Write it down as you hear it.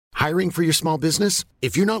Hiring for your small business?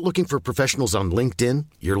 If you're not looking for professionals on LinkedIn,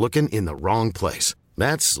 you're looking in the wrong place.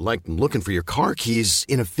 That's like looking for your car keys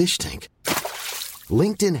in a fish tank.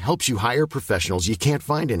 LinkedIn helps you hire professionals you can't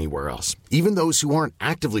find anywhere else, even those who aren't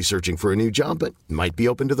actively searching for a new job but might be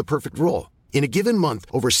open to the perfect role. In a given month,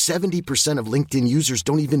 over 70% of LinkedIn users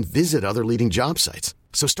don't even visit other leading job sites.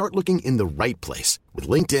 So start looking in the right place. With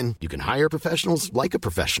LinkedIn, you can hire professionals like a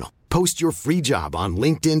professional. Post your free job on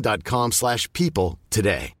linkedin.com/people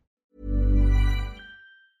today.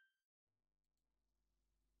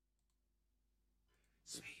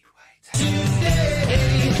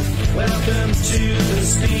 Today, welcome to the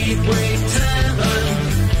Speedway Tavern.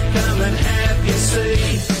 Come and have your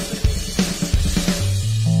seat.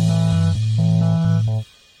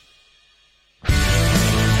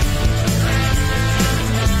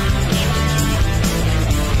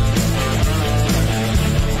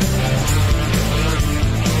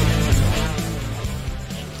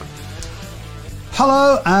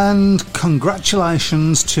 Hello and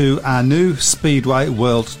congratulations to our new Speedway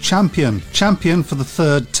World Champion for the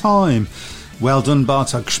third time. Well done,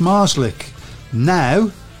 Bartek Schmarzlik.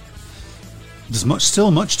 Now, there's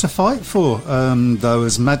still much to fight for, though,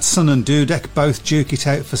 as Madsen and Dudek both duke it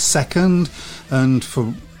out for second, and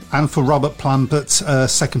for Robert Plambert,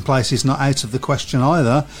 second place is not out of the question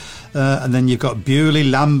either. And then you've got Bewley,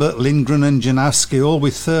 Lambert, Lindgren and Janowski all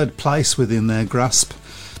with third place within their grasp.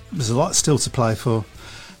 There's a lot still to play for.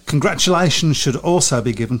 Congratulations should also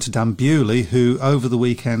be given to Dan Bewley, who over the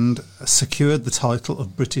weekend secured the title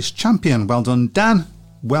of British champion. Well done, Dan.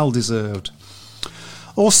 Well deserved.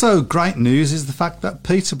 Also, great news is the fact that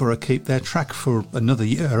Peterborough keep their track for another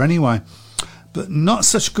year anyway. But not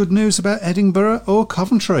such good news about Edinburgh or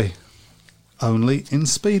Coventry. Only in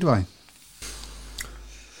Speedway.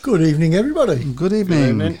 Good evening, everybody. Good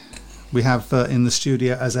evening. We have in the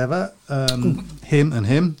studio, as ever, him and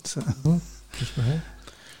him. So, just for him.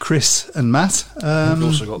 Chris and Matt. We've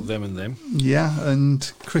also got them and them. Yeah,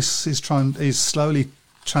 and Chris is slowly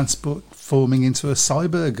transforming into a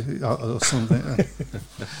cyborg or something. What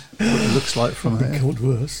it looks like from here. Could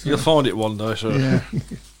worse. You'll find it one day, so. Yeah.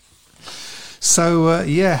 So,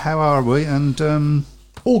 how are we? And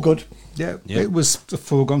all good. Yeah, it was a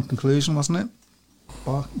foregone conclusion, wasn't it?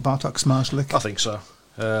 Bartek Schmarzlik. I think so.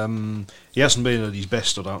 He hasn't been at his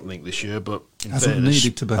best, I don't think, this year, but in hasn't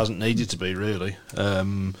needed to be really.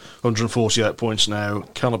 148 points now,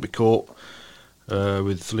 cannot be caught,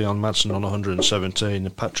 with Leon Madsen on 117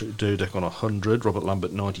 and Patrick Dudek on 100, Robert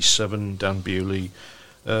Lambert 97, Dan Bewley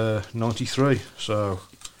 93. So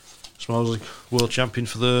Schmarzlik world champion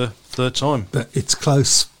for the third time. But it's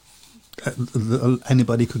close.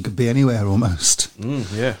 Anybody could be anywhere almost.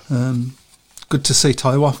 Yeah. Good to see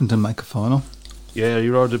Ty Woffington make a final. Yeah, he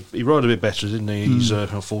rode a bit better, didn't he? He's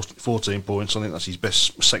 14 points. I think that's his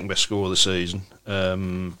second best score of the season.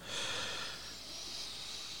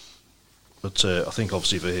 But I think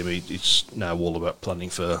obviously for him, it's now all about planning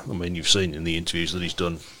for. I mean, you've seen in the interviews that he's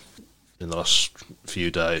done in the last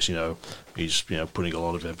few days. He's putting a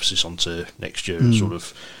lot of emphasis onto next year and sort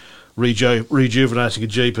of rejuvenating a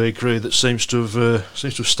GP career that seems to have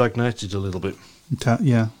stagnated a little bit.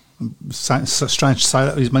 Yeah. So strange to say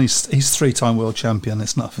that he's three-time world champion.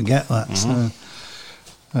 Let's not forget that.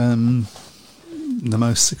 Mm-hmm. So, the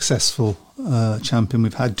most successful champion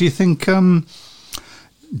we've had. Do you think Dan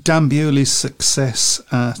Bewley's success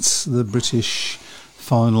at the British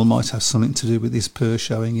final might have something to do with his poor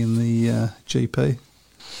showing in the GP?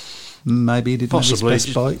 Maybe he didn't have his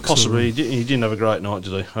best bikes. Possibly. He didn't have a great night,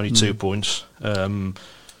 did he? Only 2 points.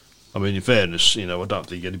 I mean, in fairness, I don't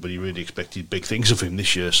think anybody really expected big things of him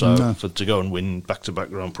this year. So to go and win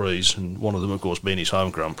back-to-back Grand Prix, and one of them, of course, being his home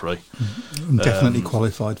Grand Prix, definitely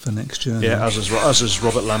qualified for next year. Yeah, as is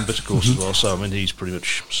Robert Lambert, of course, as well. So I mean, he's pretty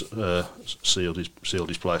much sealed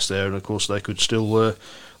his place there, and of course they could still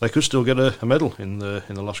get a medal in the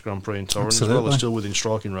last Grand Prix in Tavern as well. They're still within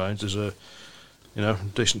striking range. There's a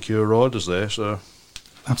decent queue of riders there. So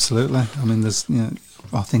absolutely. I mean, there's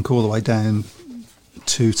I think all the way down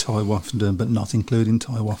to Ty Woffington, but not including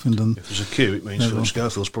Ty Woffington. If there's a queue, it means Philip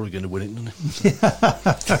Schofield's probably going to win it, doesn't he?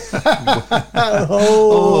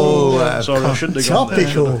 Sorry, I shouldn't have gone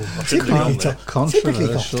there.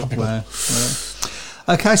 Controversial.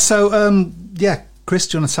 Okay, so Chris,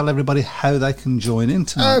 do you want to tell everybody how they can join in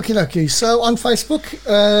tonight? Okay. So on Facebook,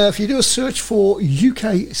 if you do a search for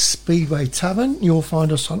UK Speedway Tavern, you'll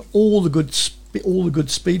find us on all the good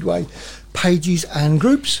Speedway pages and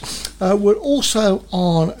groups. We're also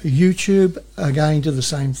on YouTube. Again, do the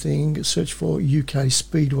same thing. Search for UK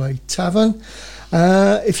Speedway Tavern.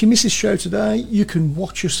 If you miss this show today, you can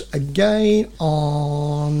watch us again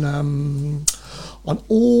on on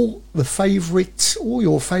all your favourite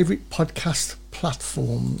podcast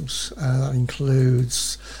platforms. That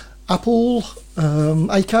includes Apple,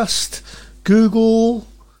 Acast, Google,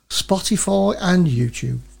 Spotify and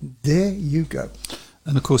YouTube. There you go.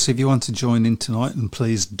 And of course, if you want to join in tonight, and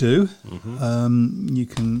please do, you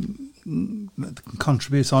can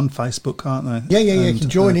contribute on Facebook, can't they? Yeah. You can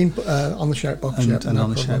join in on the shout box. And on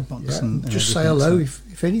the shout box. Yeah. And just say hello.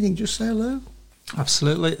 If anything, just say hello.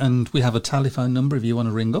 Absolutely. And we have a telephone number if you want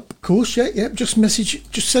to ring up. Of course, yeah. Just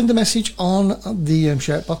send a message on the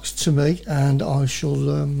shout box to me, and I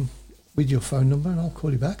shall, with your phone number, and I'll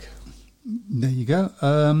call you back. There you go.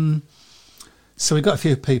 So we've got a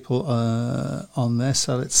few people on there,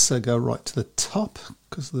 so let's go right to the top,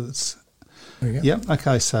 because there's... There you go. Yeah,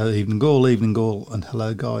 okay, so evening all, and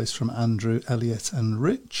hello guys from Andrew, Elliot and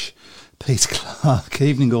Rich. Peter Clark,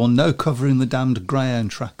 evening all, no covering the damned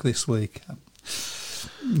greyhound track this week.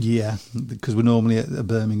 Yeah, because we're normally at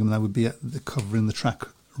Birmingham, they would be at the covering the track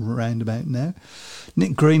roundabout now.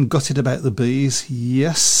 Nick Green gutted about the bees.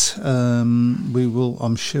 Yes, we will,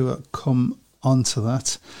 I'm sure, come on to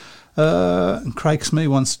that. And Craig Smee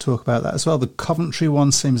wants to talk about that as well. The Coventry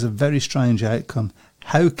one seems a very strange outcome.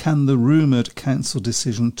 How can the rumoured council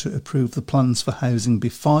decision to approve the plans for housing be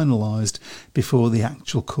finalised before the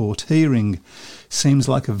actual court hearing? Seems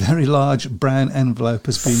like a very large brown envelope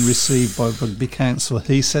has been received by Rugby Council.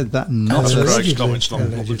 He said that not That's us. Craig's comments on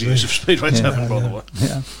the views of Speedway Tavern, by the way.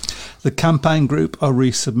 Yeah. The campaign group are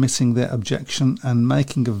resubmitting their objection and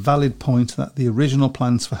making a valid point that the original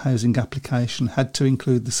plans for housing application had to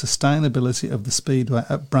include the sustainability of the Speedway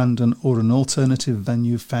at Brandon or an alternative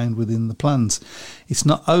venue found within the plans. It's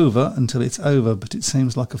not over until it's over, but it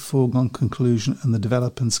seems like a foregone conclusion and the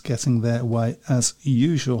developers getting their way as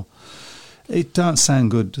usual. It don't sound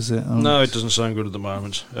good, does it? No, it doesn't sound good at the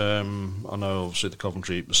moment. I know, obviously,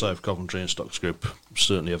 the Safe Coventry and Stocks Group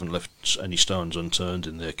certainly haven't left any stones unturned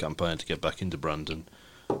in their campaign to get back into Brandon.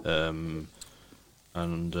 And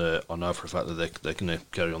I know for a fact that they're going to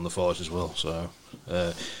carry on the fight as well. So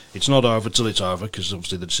it's not over till it's over, because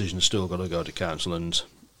obviously the decision's still got to go to council and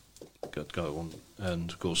go on.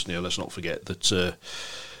 And of course, let's not forget that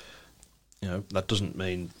that doesn't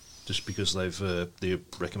mean. Just because the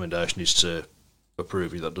recommendation is to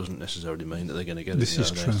approve it, that doesn't necessarily mean that they're going to get it. This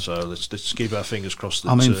is true. So let's keep our fingers crossed.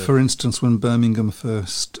 That, I mean, for instance, when Birmingham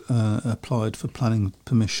first applied for planning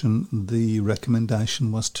permission, the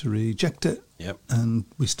recommendation was to reject it. Yep. And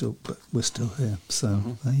we're still here.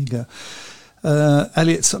 So there you go.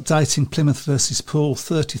 Elliot's updating Plymouth versus Poole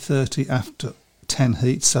 30-30 after 10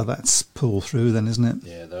 heats, so that's pull through then, isn't it?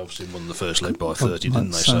 Yeah, they obviously won the first leg by 30,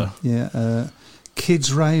 didn't they? So yeah.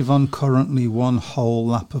 Kids rave on currently one whole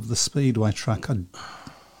lap of the Speedway track.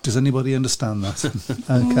 Does anybody understand that?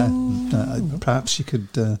 Okay. Perhaps you could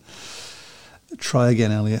try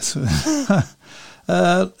again, Elliot.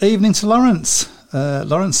 Evening to Lawrence.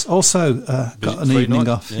 Lawrence also got an evening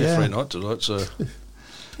off. Yeah, free night tonight. So.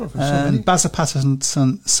 And Bazza Patterson,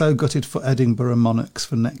 so gutted for Edinburgh Monarchs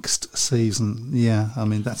for next season. Yeah, I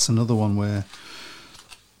mean, that's another one where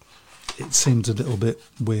it seems a little bit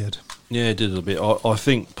weird. Yeah, it did a little bit. I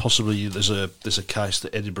think possibly there's a case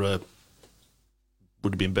that Edinburgh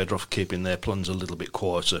would have been better off keeping their plans a little bit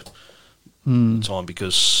quieter at the time,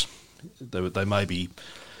 because they may be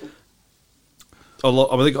a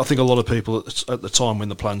lot. I think a lot of people at the time when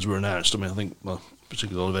the plans were announced. I mean, I think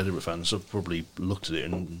particularly a lot of Edinburgh fans have probably looked at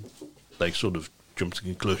it and they sort of jumped to the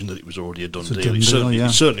conclusion that it was already a done deal. It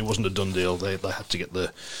certainly wasn't a done deal. They had to get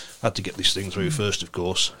this thing through first, of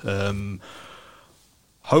course.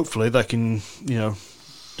 Hopefully they can,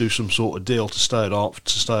 do some sort of deal to stay at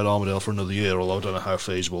Armadale for another year. Although I don't know how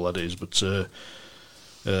feasible that is, but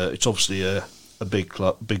it's obviously a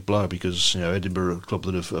big blow, because Edinburgh are a club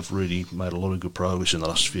that have really made a lot of good progress in the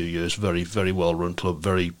last few years. Very, very well run club,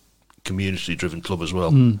 very community driven club as well.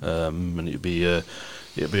 And it'd be a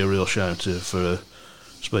real shame for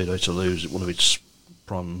Speedway to lose one of its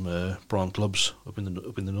prime clubs up in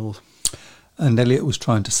the north. And Elliot was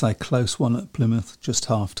trying to say close one at Plymouth, just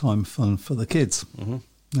half-time fun for the kids. Mm-hmm.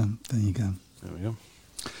 Yeah, there you go. There we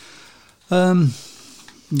go.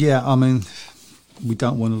 Yeah, I mean, we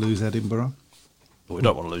don't want to lose Edinburgh. Well, we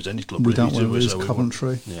don't want to lose any club. We really, don't want to lose so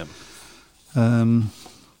Coventry. Yeah.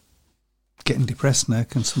 Getting depressed now.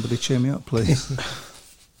 Can somebody cheer me up, please?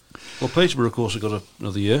 Well, Peterborough, of course, have got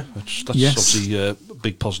another year. That's obviously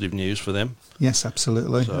big positive news for them. Yes,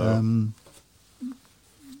 absolutely. So.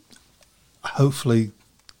 Hopefully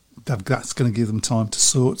that's going to give them time to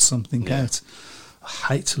sort something out.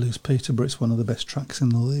 I hate to lose Peterborough. It's one of the best tracks in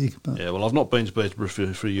the league. But Yeah, well, I've not been to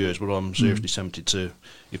Peterborough for years, but I'm seriously tempted to.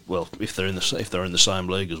 If they're in the same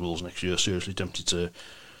league as Wolves next year, seriously tempted to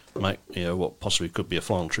make what possibly could be a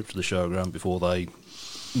final trip to the showground before they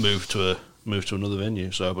move to another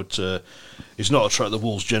venue. So, but it's not a track the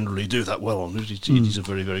Wolves generally do that well on. It is a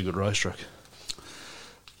very, very good racetrack.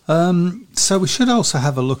 So we should also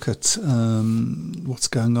have a look at what's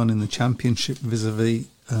going on in the Championship vis-a-vis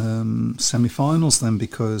semi-finals then,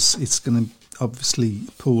 because it's going to obviously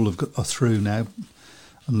Poole are through now,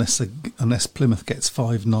 unless Plymouth gets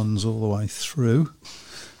 5 nons all the way through,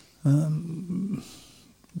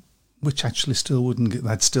 which actually still wouldn't get,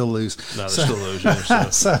 they'd still lose. No, they'd still lose. Yeah,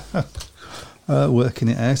 so working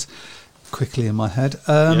it out quickly in my head.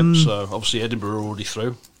 So obviously Edinburgh are already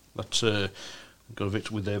through. That's got a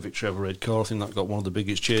victory with their victory over Red Car. I think that got one of the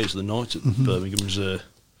biggest cheers of the night at Birmingham's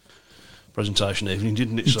presentation evening,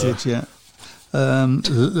 didn't it? It did, yeah.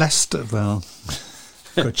 Leicester, well,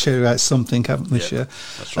 got to cheer out something, haven't we, this year?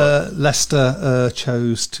 That's right. Leicester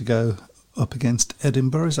chose to go up against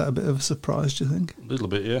Edinburgh. Is that a bit of a surprise, do you think? A little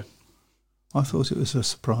bit, yeah. I thought it was a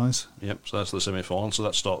surprise. Yep, so that's the semi-final. So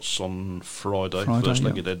that starts on Friday. First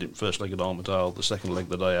leg at Armadale, the second leg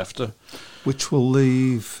the day after. Which will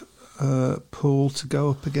leave Poole to go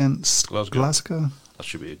up against Glasgow. That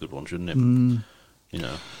should be a good one, shouldn't it?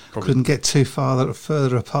 Probably couldn't get too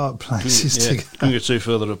further apart places. Couldn't get too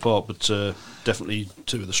further apart, but definitely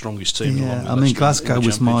two of the strongest teams. Yeah, I mean Glasgow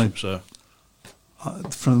was from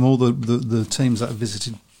all the teams that I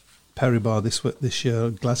visited Perry-Bar this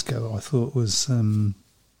year, Glasgow I thought was the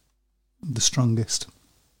strongest.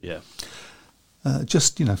 Yeah.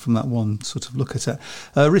 Just from that one sort of look at it.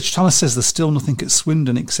 Rich Thomas says there's still nothing at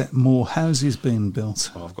Swindon except more houses being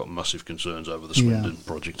built. Oh, I've got massive concerns over the Swindon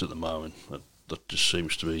project at the moment. That just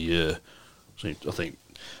seems to be. I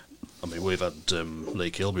mean, we've had Lee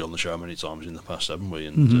Kilby on the show many times in the past, haven't we?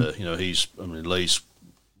 And Lee's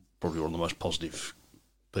probably one of the most positive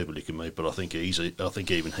people you can meet. But I think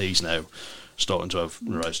even he's now starting to have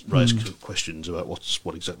raised questions about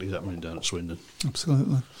what exactly is happening down at Swindon.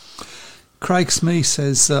 Absolutely. Craig Smee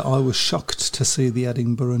says, I was shocked to see the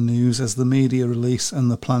Edinburgh news as the media release and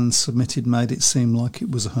the plans submitted made it seem like it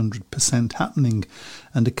was 100% happening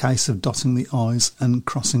and a case of dotting the I's and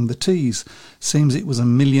crossing the T's. Seems it was a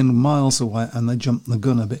million miles away and they jumped the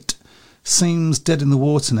gun a bit. Seems dead in the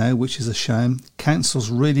water now, which is a shame. Councils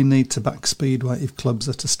really need to back Speedway if clubs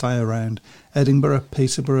are to stay around. Edinburgh,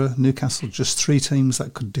 Peterborough, Newcastle, just 3 teams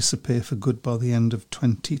that could disappear for good by the end of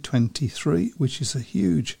 2023, which is a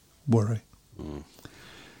huge worry.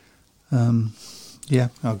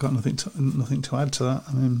 I've got nothing to add to that.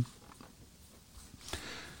 I mean,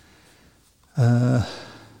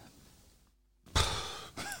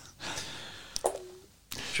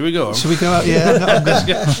 should we go on? Should we go out? Yeah.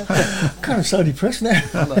 I'm kind of so depressed now.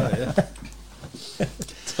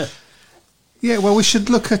 Yeah, well, we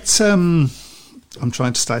should look at... I'm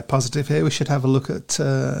trying to stay positive here. We should have a look at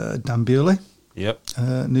Dan Bewley. Yep.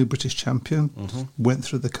 New British champion. Went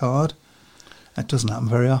through the card. That doesn't happen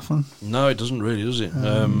very often. No, it doesn't really, does it?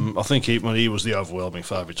 I think he was the overwhelming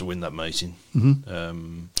favourite to win that meeting.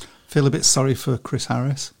 Feel a bit sorry for Chris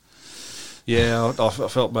Harris. Yeah, I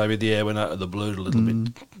felt maybe the air went out of the balloon a little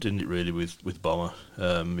bit, didn't it? Really, with Bomber,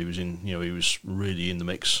 he was he was really in the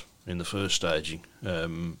mix in the first staging,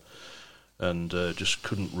 and just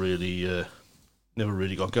couldn't really, never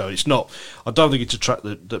really got going. It's not. I don't think it's a track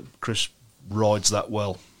that Chris rides that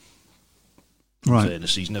well. Right. In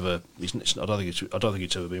fairness, I don't think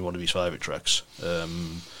it's ever been one of his favourite tracks. I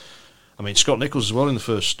mean, Scott Nichols as well in the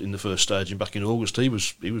first stage, and back in August, he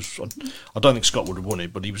was. I don't think Scott would have won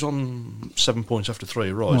it, but he was on 7 points after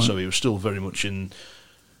 3 rides, so he was still very much in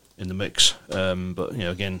the mix. But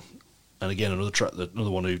again, another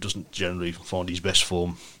one who doesn't generally find his best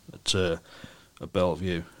form at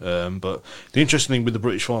Bellevue. But the interesting thing with the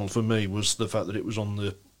British final for me was the fact that it was on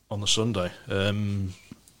the Sunday.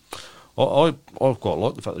 I quite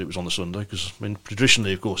like the fact that it was on the Sunday because, I mean,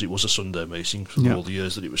 traditionally, of course, it was a Sunday meeting for all the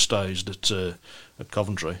years that it was staged at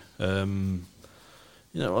Coventry. I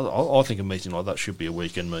think a meeting like that should be a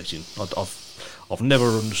weekend meeting. I've never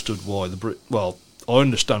understood why I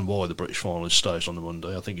understand why the British final is staged on the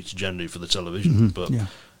Monday. I think it's generally for the television, but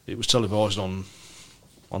it was televised on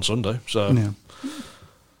Sunday. So,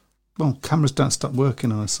 well, cameras don't stop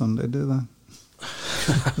working on a Sunday, do they?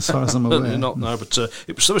 As far as I'm aware. But there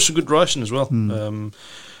was some good racing as well.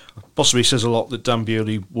 Possibly says a lot that Dan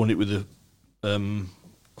Bewley won it with a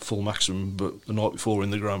full maximum, but the night before in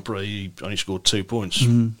the Grand Prix he only scored 2 points.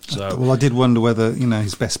 So, well, I did wonder whether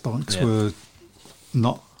his best bikes were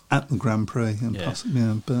not at the Grand Prix,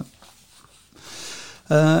 but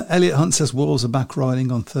Elliot Hunt says Wolves are back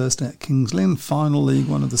riding on Thursday at Kings Lynn. Final League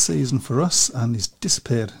One of the season for us, and he's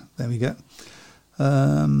disappeared. There we go.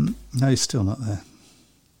 No, he's still not there.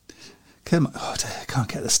 Come on. Oh dear, I can't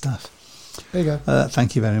get the stuff. There you go.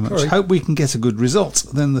 Thank you very much. Sorry. Hope we can get a good result.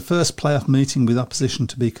 Then the first playoff meeting with opposition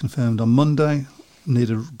to be confirmed on Monday.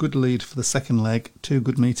 Need a good lead for the second leg. 2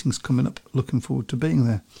 good meetings coming up. Looking forward to being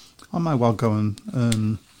there. I may well go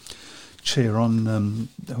and cheer on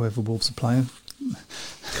whoever Wolves are playing.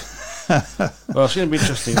 Well, it's going to be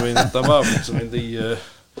interesting. I mean, at the moment,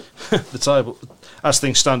 the table, as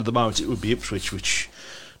things stand at the moment, it would be Ipswich, which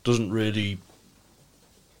doesn't really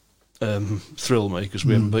thrill me because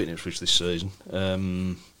we haven't beaten Ipswich this season.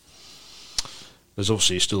 There's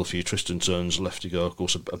obviously still a few Tristan turns left to go. Of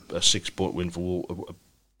course, a 6-point win for a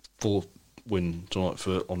full win tonight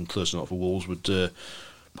on Thursday night for Wolves would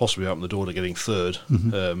possibly open the door to getting third.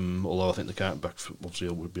 Although I think the count back obviously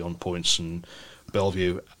would be on points, and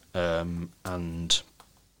Bellevue and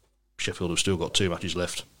Sheffield have still got 2 matches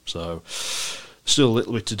left. So still a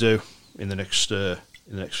little bit to do in the next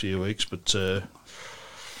few weeks, but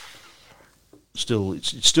still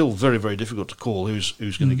it's still very, very difficult to call who's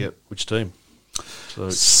going to get which team. So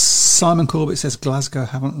Simon Corbett says Glasgow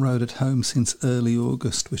haven't rode at home since early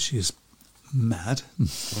August, which is mad,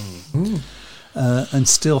 and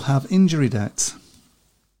still have injury doubts,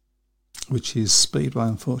 which is Speedway,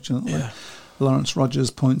 unfortunately. Yeah. Lawrence Rogers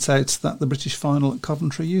points out that the British final at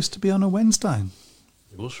Coventry used to be on a Wednesday.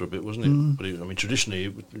 it was for a bit, wasn't it? But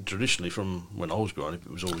traditionally from when I was growing up,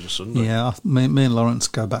 it was always a Sunday. Yeah, me and Lawrence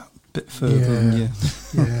go back a bit further than you.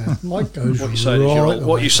 Yeah, Mike goes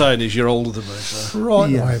What you're saying is you're older than me. So. right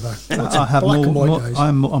Yeah. way back. I have black and white more. days.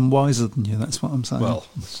 I'm wiser than you. That's what I'm saying. Well,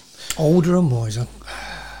 Older and wiser.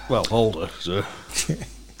 older. So.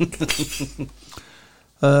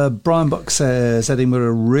 Brian Buck says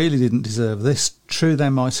Edinburgh really didn't deserve this. True, they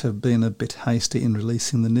might have been a bit hasty in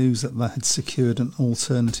releasing the news that they had secured an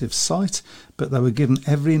alternative site, but they were given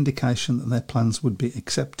every indication that their plans would be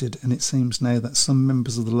accepted, and it seems now that some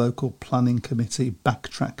members of the local planning committee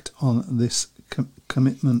backtracked on this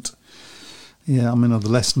commitment. Yeah, I mean, the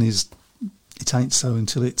lesson is it ain't so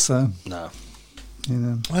until it's so. No. You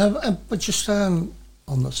know. But just on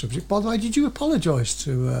that subject, by the way, did you apologise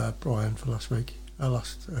to Brian for last week? Our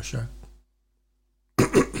last show,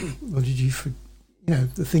 or did you,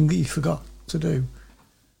 the thing that you forgot to do,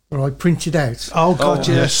 or I printed out? Oh God,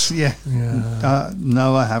 Oh, yes, Yeah.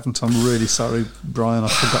 no, I haven't. I'm really sorry, Brian. I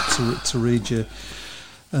forgot to read you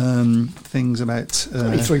things about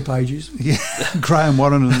Only 3 pages. yeah, Graham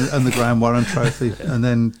Warren and the Graham Warren Trophy, and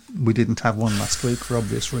then we didn't have one last week for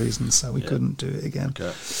obvious reasons, so we couldn't do it again.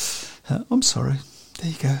 Okay. I'm sorry.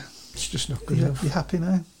 There you go. It's just not good enough. You happy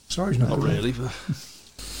now? Sorry, it's not Not good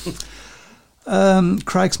really.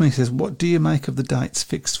 Craig Smith says, what do you make of the dates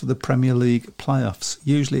fixed for the Premier League playoffs?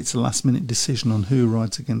 Usually it's a last minute decision on who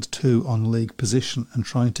rides against who on league position and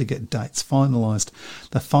trying to get dates finalised.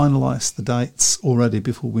 They finalise the dates already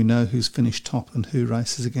before we know who's finished top and who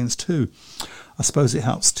races against who. I suppose it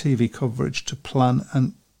helps TV coverage to plan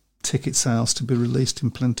and ticket sales to be released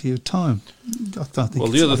in plenty of time. I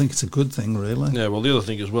think it's a good thing, really. Yeah, well, the other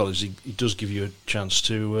thing as well is he does give you a chance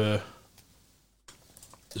to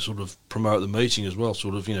sort of promote the meeting as well.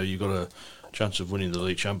 Sort of, you've got a chance of winning the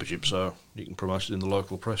league championship, so you can promote it in the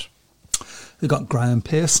local press. We've got Graham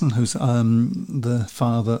Pearson, who's the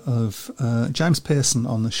father of James Pearson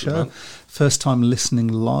on the show. First time listening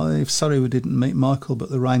live. Sorry we didn't meet Michael,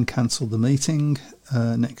 but the rain cancelled the meeting.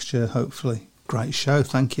 Next year, hopefully. Great show,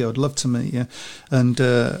 thank you. I'd love to meet you. And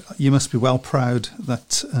you must be well proud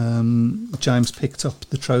that James picked up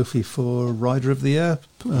the trophy for Rider of the Year,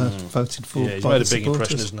 voted for. Yeah, he's by made a the big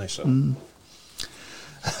impression, hasn't he? So.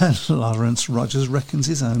 And Lawrence Rogers reckons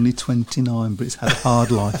he's only 29, but he's had a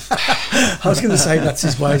hard life. I was going to say that's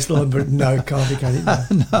his waistline, but no, can't be, can it?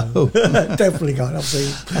 No. Definitely can't. I've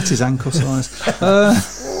seen. That's his ankle size.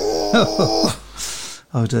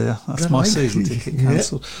 Oh dear, that's my season ticket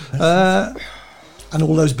cancelled. And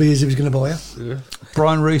all those beers he was going to buy her. Yeah.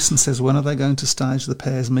 Brian Reeson says, when are they going to stage the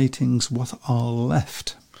pairs meetings? What are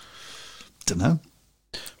left? Don't know.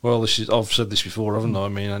 Well, I've said this before, haven't I? I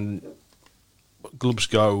mean, and clubs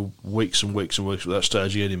go weeks and weeks and weeks without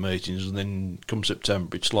staging any meetings, and then come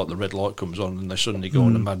September, it's like the red light comes on, and they suddenly go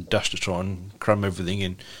on a mad dash to try and cram everything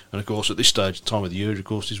in. And of course, at this stage, the time of the year, of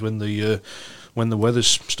course, is when the weather's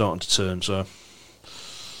starting to turn. So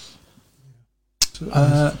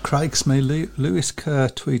Craig Smee, Lewis Kerr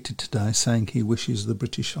tweeted today saying he wishes the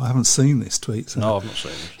British... I haven't seen this tweet. So No, I've not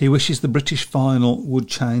seen it. he wishes the British final would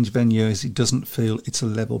change venue as he doesn't feel it's a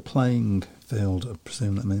level playing field, I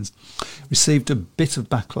presume that means. Received a bit of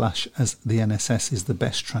backlash as the NSS is the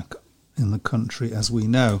best track in the country, as we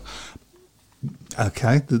know.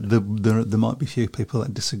 Okay, there might be a few people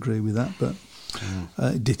that disagree with that, but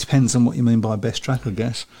it depends on what you mean by best track, I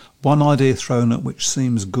guess. One idea thrown up which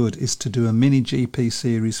seems good is to do a mini GP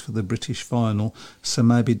series for the British final, so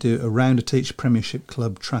maybe do a round at each Premiership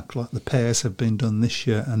club track like the pairs have been done this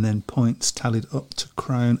year, and then points tallied up to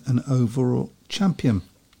crown an overall champion.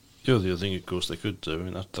 The other thing, of course, they could do, I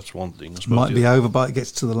mean, that's one thing. I suppose Might be over by it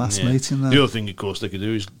gets to the last meeting, though. The other thing, of course, they could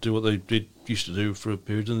do is do what they used to do for a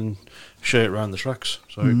period and then share it around the tracks.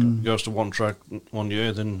 So it goes to one track one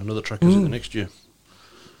year, then another track is it the next year.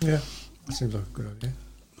 Yeah, that seems like a good idea.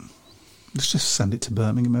 Let's just send it to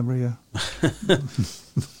Birmingham every year.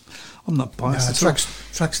 I'm not biased.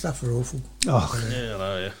 Track staff are awful. Oh, Yeah, I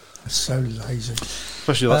know, yeah. They're so lazy.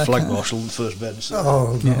 Especially that flag marshal in the first bed.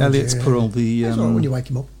 Oh, yeah, God, Elliot's put all the It's all right when you wake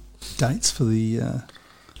him up. dates for the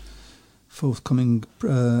forthcoming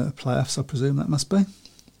playoffs, I presume that must be.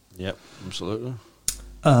 Yep, absolutely.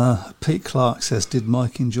 Pete Clark says, did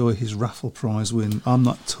Mike enjoy his raffle prize win? I'm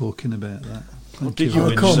not talking about that. What did you you Oh,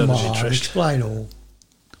 win? come Said as on, interest. explain all.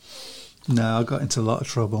 No, I got into a lot of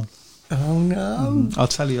trouble. Oh, no. I'll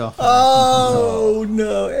tell you after. Oh,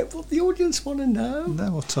 no. Well, the audience want to know.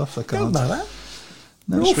 No, well, tough, I Don't can't. matter.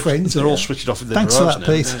 No, We're all friends. They're all yeah. switched off in their Thanks for drives that,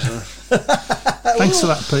 now, Pete. so- Thanks for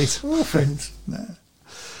that, Pete. We're all friends.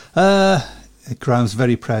 Graham's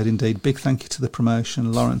very proud indeed. Big thank you to the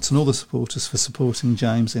promotion, Lawrence, and all the supporters for supporting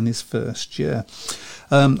James in his first year.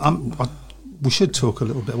 We should talk a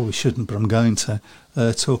little bit, well, we shouldn't, but I'm going to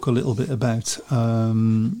talk a little bit about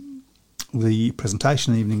the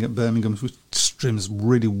presentation evening at Birmingham, which seems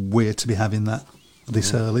really weird to be having that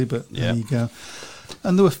this early, but there you go.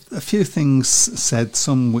 And there were a few things said,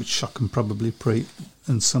 some which I can probably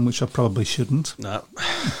and some which I probably shouldn't. No.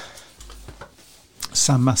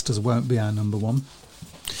 Sam Masters won't be our number one.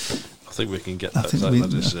 I think we can get I that. think That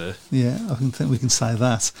is, I think we can say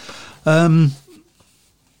that.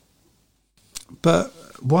 But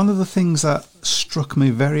one of the things that struck me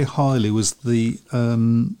very highly was the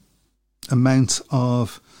amount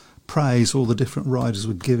of praise all the different riders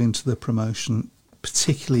were giving to the promotion,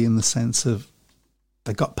 particularly in the sense of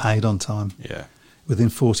they got paid on time. yeah. Within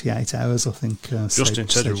 48 hours, I think. Justin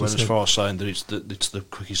Tedder went as said. far as saying that it's the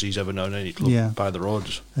quickest he's ever known any club by the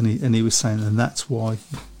riders. And he was saying, and that's why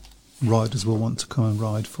riders will want to come and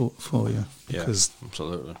ride for you, because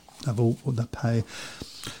absolutely. of all that pay.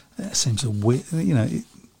 It seems a weird,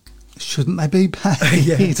 shouldn't they be paid?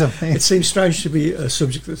 Yeah. I mean, It seems strange to be a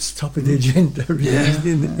subject that's top of the agenda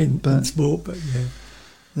in sport, but yeah.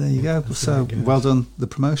 there you go. So well done the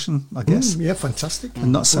promotion, I guess, Yeah, fantastic.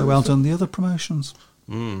 and not so well done the other promotions.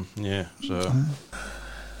 Yeah. So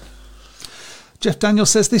Jeff Daniel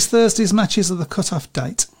says this Thursday's matches are the cut-off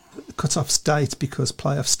date because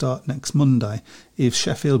playoffs start next Monday. If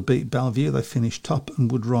Sheffield beat Bellevue, they finish top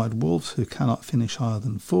and would ride Wolves, who cannot finish higher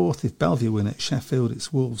than fourth. If Bellevue win at Sheffield,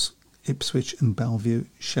 it's Wolves, Ipswich and Bellevue,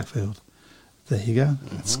 Sheffield. There you go.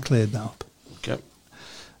 That's cleared that up. okay.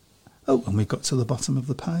 Oh, and we got to the bottom of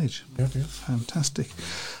the page. Yeah. Fantastic.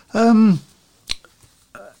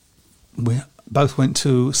 We both went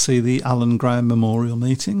to see the Alan Graham Memorial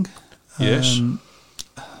meeting. Yes.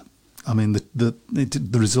 I mean, the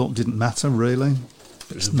result didn't matter, really.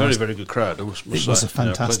 It was a very, very good crowd. I must It say. was a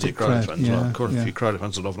fantastic plenty of crowd, fans. yeah, Quite a yeah. few crowd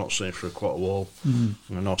fans that I've not seen for quite a while.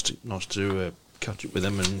 Nice to catch up with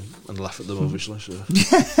them and laugh at them, obviously. So.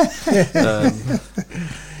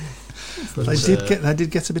 They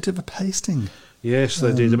did get a bit of a pasting. Yes,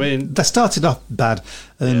 they did. I mean, They started off bad,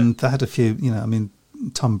 and they had a few.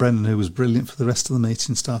 Tom Brennan, who was brilliant for the rest of the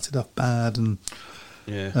meeting, started off bad, and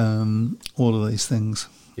all of these things.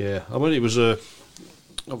 yeah. I mean, it was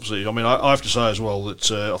obviously. I mean, I have to say as well that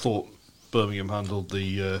I thought Birmingham handled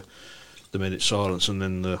the minute silence and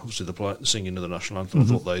then obviously the singing of the national anthem. I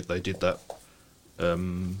thought they did that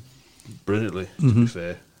brilliantly. To be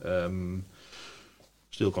fair.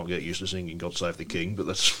 Still can't get used to singing "God Save the King," but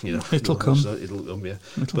that's It'll come. It'll come, yeah.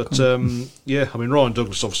 It'll But come. I mean, Ryan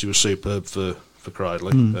Douglas obviously was superb for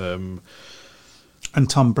Cridley, And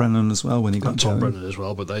Tom Brennan as well when he got and Tom going. Brennan as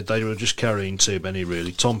well. But they were just carrying too many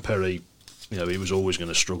really. Tom Perry, he was always going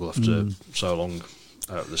to struggle after so long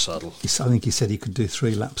out of the saddle. I think he said he could do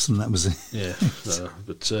 3 laps, and that was it. Yeah,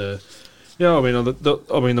 but yeah, I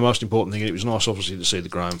mean, the most important thing. It was nice, obviously, to see the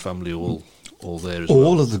Graham family all there as well.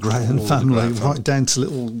 All of the Graham All of the family, Graham family. right down to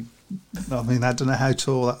little I mean, I don't know how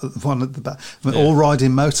tall that one at the back. I mean, all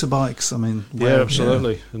riding motorbikes. I mean, yeah,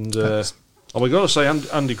 absolutely. And we've got to say,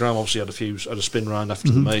 Andy Graham obviously had a spin round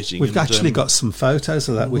after the meeting. We've actually got some photos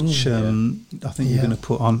of that, which I think you're going to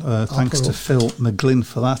put on. Thanks to Phil McGlynn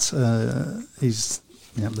for that.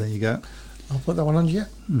 There you go. I'll put that one on you.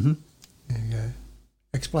 Mm-hmm. There you go.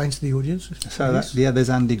 Explain to the audience. So there's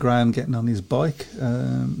Andy Graham getting on his bike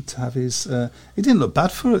to have his. He didn't look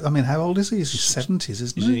bad for it. I mean, how old is he? He's 70s,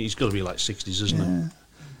 isn't he? He's got to be like 60s, isn't he?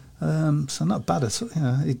 So not bad at all.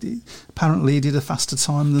 Apparently he did a faster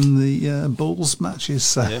time than the Bulls matches.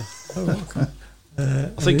 So. Yeah. I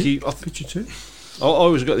think picture too. I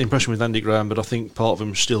always got the impression with Andy Graham, but I think part of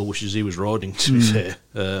him still wishes he was riding. To be fair,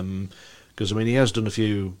 because I mean he has done a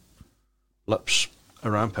few laps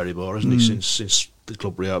around Perrybar, hasn't he? Since the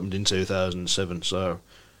club reopened in 2007. So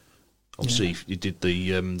obviously he did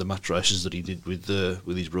the match races that he did with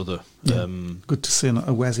his brother. Yeah. Good to see a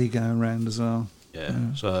Wessie going around as well.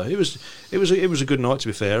 Yeah. So it was a good night, to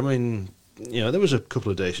be fair. I mean, there was a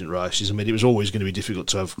couple of decent races. I mean, it was always going to be difficult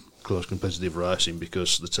to have close competitive racing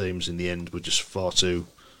because the teams in the end were just far too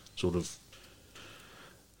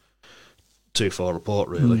far apart,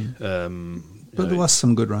 really. But there was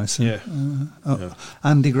some good racing. Yeah.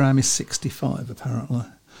 Andy Graham is 65, apparently.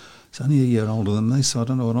 He's only a year older than me, so I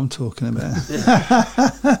don't know what I'm talking about.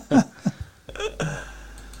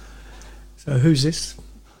 So who's this?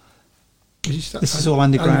 This is all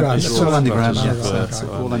Andy Graham. Graham. It's all Andy Graham.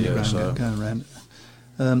 All Andy Graham going around.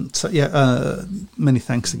 Many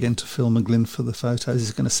thanks again to Phil McGlynn for the photos.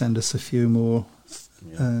 He's going to send us a few more.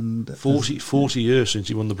 Yeah. And 40 years since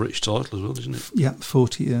he won the British title as well, isn't it? Yeah,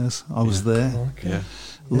 40 years. I was there. Okay.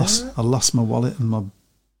 I lost my wallet and my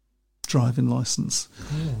driving licence,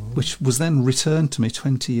 which was then returned to me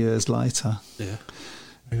 20 years later. Yeah.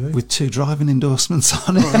 Really? With 2 driving endorsements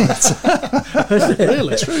on it.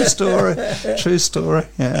 Really? True story.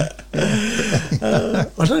 Yeah.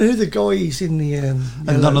 I don't know who the guy is in the and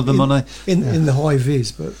none of the money in the high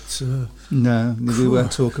vis, but no, we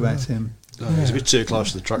won't talk about him. No, he's a bit too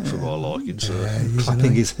close to the track for my liking. So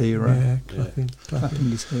clapping his hero. Yeah, clapping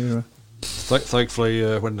his hero.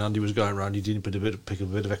 Thankfully, when Andy was going around, he didn't pick up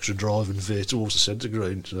a bit of extra drive and veer towards the centre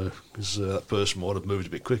green, because that person might have moved a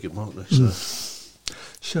bit quicker, mightn't they? So.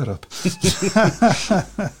 Shut up.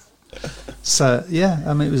 So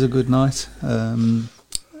I mean, it was a good night, and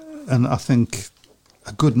I think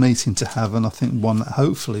a good meeting to have, and I think one that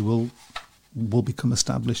hopefully will become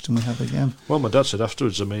established and we have again. Well, my dad said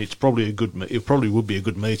afterwards, I mean, it probably would be a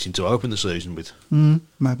good meeting to open the season with.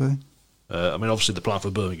 Maybe. I mean, obviously the plan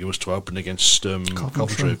for Birmingham was to open against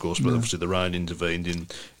Coventry, of course, but obviously the rain intervened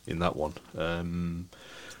in that one.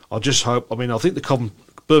 I just hope. I mean, I think the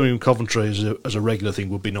Birmingham Coventry as a regular thing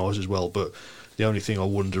would be nice as well. But the only thing I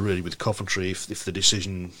wonder really with Coventry, if the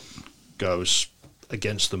decision goes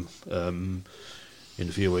against them in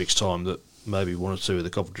a few weeks' time, that maybe one or two of the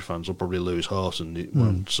Coventry fans will probably lose heart and it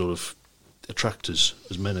won't sort of attract as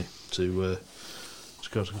many to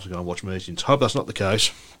go and watch meetings. Hope that's not the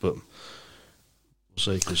case, but we'll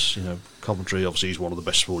see, because Coventry obviously is one of the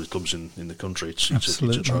best sporting clubs in the country. It's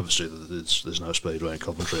a travesty that there's no Speedway in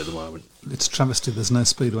Coventry at the moment. It's a travesty there's no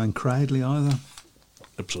Speedway in Cradley either.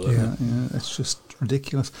 Absolutely. Yeah, it's just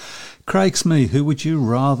ridiculous. Craig Smee, who would you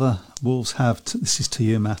rather Wolves have? This is to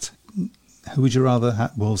you, Matt. Who would you rather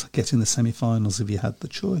have Wolves get in the semi-finals if you had the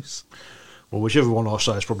choice? Well, whichever one I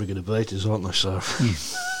say is probably going to beat us, aren't they? So,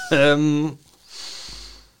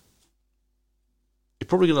 you're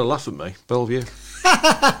probably going to laugh at me, Bellevue.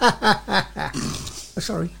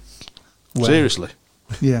 Sorry. Well, seriously.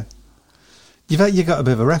 Yeah. You got a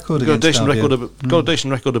bit of a record. Got a decent record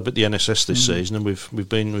up at the NSS this season, and we've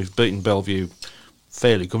beaten Bellevue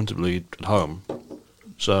fairly comfortably at home.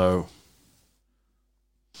 So.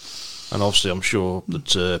 And obviously, I'm sure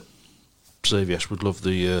that CVS would love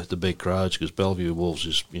the big crowds, because Bellevue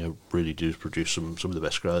Wolves really do produce some of the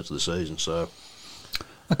best crowds of the season. So,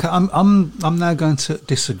 okay, I'm now going to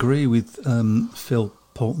disagree with Phil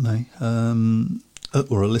Pulteney,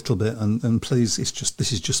 or a little bit, and please,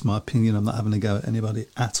 this is just my opinion. I'm not having a go at anybody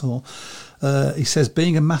at all. He says,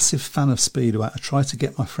 being a massive fan of Speedway, I try to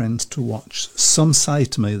get my friends to watch. Some say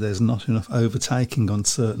to me there's not enough overtaking on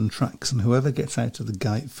certain tracks, and whoever gets out of the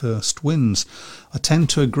gate first wins. I tend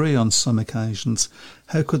to agree on some occasions.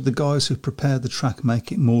 How could the guys who prepare the track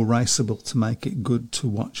make it more raceable to make it good to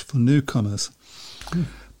watch for newcomers?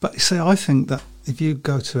 But you see, I think that if you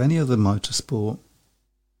go to any other motorsport,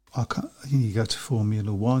 you go to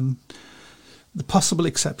Formula One, the possible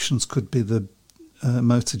exceptions could be the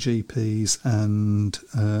MotoGPs and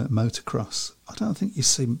motocross. I don't think you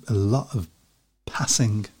see a lot of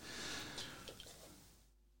passing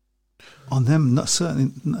On them,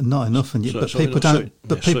 certainly not enough, and yet, but people don't.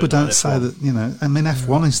 But people don't say that. I mean,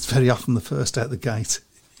 F1 is very often the first out the gate.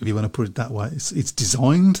 If you want to put it that way, it's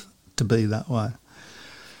designed to be that way.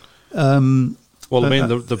 Well, I mean,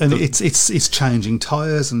 it's changing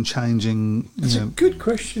tyres and changing. That's a good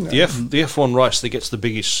question. The F1 race that gets the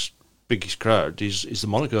biggest crowd is the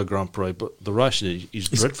Monaco Grand Prix, but the racing is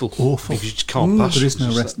dreadful. Awful. Because you just can't pass. There is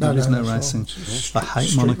no racing. I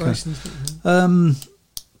hate Monaco.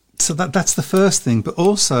 So that's the first thing, but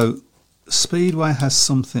also Speedway has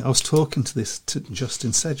something. I was talking to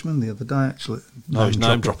Justin Sedgman the other day, actually.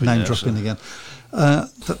 Name dropping again. And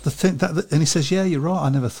he says, "Yeah, you're right. I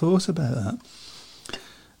never thought about that."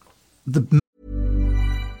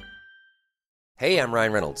 Hey, I'm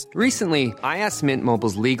Ryan Reynolds. Recently, I asked Mint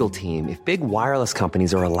Mobile's legal team if big wireless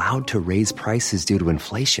companies are allowed to raise prices due to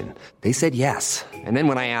inflation. They said yes. And then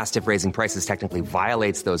when I asked if raising prices technically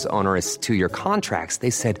violates those onerous 2-year contracts, they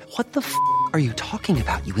said, "What the f*** are you talking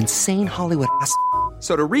about, you insane Hollywood ass?"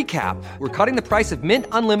 So to recap, we're cutting the price of Mint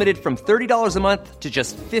Unlimited from $30 a month to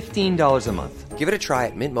just $15 a month. Give it a try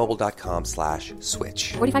at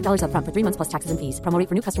mintmobile.com/switch. $45 up front for 3 months plus taxes and fees. Promo rate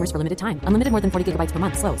for new customers for limited time. Unlimited more than 40 gigabytes per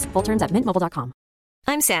month. Slows full terms at mintmobile.com.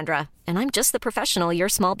 I'm Sandra, and I'm just the professional your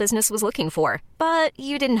small business was looking for. But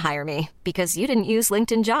you didn't hire me because you didn't use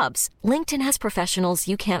LinkedIn Jobs. LinkedIn has professionals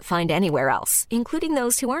you can't find anywhere else, including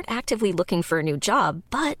those who aren't actively looking for a new job,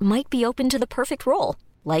 but might be open to the perfect role,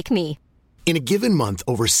 like me. In a given month,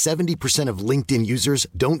 over 70% of LinkedIn users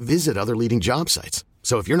don't visit other leading job sites.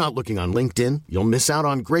 So if you're not looking on LinkedIn, you'll miss out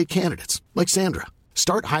on great candidates like Sandra.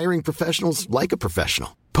 Start hiring professionals like a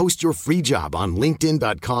professional. Post your free job on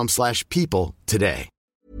linkedin.com/people today.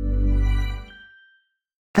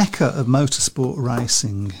 Mecca of motorsport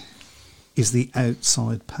racing is the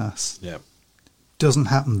outside pass. Yeah. Doesn't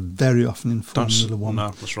happen very often in Formula One.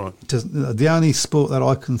 No, that's right. The only sport that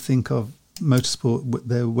I can think of, motorsport,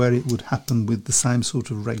 where it would happen with the same sort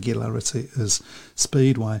of regularity as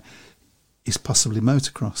Speedway, is possibly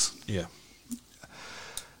motocross. Yeah.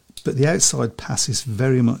 But the outside pass is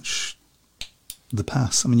very much the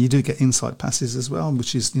pass. I mean, you do get inside passes as well,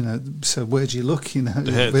 which is, so where do you look?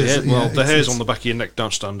 The hairs on the back of your neck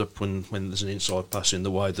don't stand up when there's an inside pass in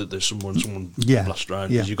the way that there's someone blast around,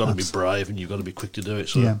 because you've got to be brave and you've got to be quick to do it.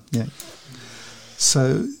 So. Yeah.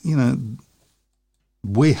 So,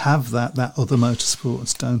 we have that other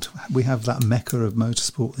motorsports don't. We have that mecca of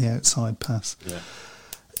motorsport, the outside pass. Yeah.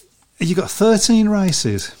 You've got 13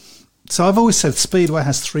 races. So I've always said Speedway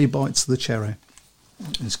has 3 bites of the cherry.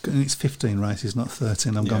 It's 15 races, not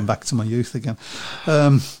 13. I'm going back to my youth again.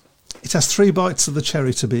 It has 3 bites of the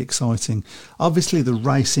cherry to be exciting. Obviously, the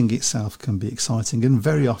racing itself can be exciting, and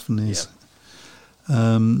very often is.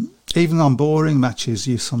 Even on boring matches,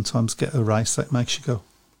 you sometimes get a race that makes you go,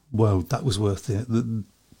 "Whoa, that was worth it." The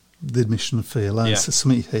admission fee alone. Yeah. So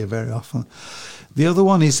something you hear very often. The other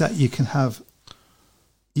one is that you could have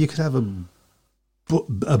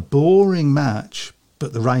a boring match,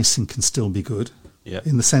 but the racing can still be good. Yeah.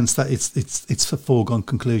 In the sense that it's for foregone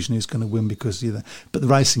conclusion who's going to win because you're there. But the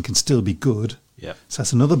racing can still be good. Yeah. So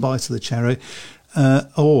that's another bite of the cherry.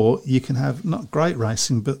 Or you can have not great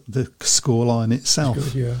racing, but the scoreline itself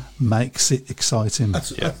makes it exciting.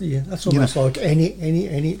 That's almost like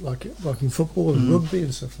any like in football and rugby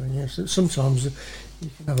and stuff. So sometimes you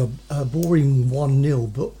can have a boring 1-0,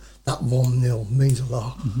 but that 1-0 means a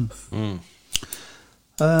lot.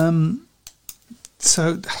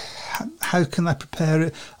 So how can they prepare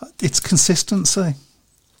it? It's consistency.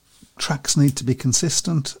 Tracks need to be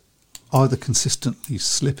consistent, either consistently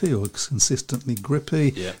slippy or consistently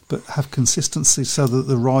grippy, but have consistency so that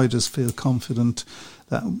the riders feel confident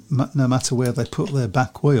that no matter where they put their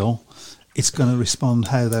back wheel, it's going to respond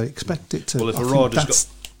how they expect it to. Well, if a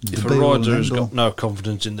rider has got no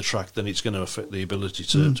confidence in the track, then it's going to affect the ability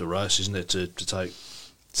to race, isn't it, to take...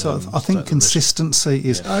 So I think consistency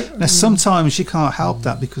is... Now, sometimes you can't help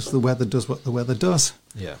that because the weather does what the weather does.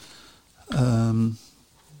 Yeah.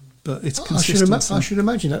 But it's consistency. I should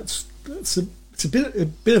imagine it's a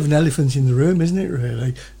bit of an elephant in the room, isn't it,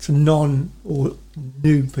 really? To non or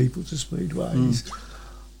new people to Speedways.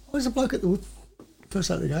 Why is a bloke at the first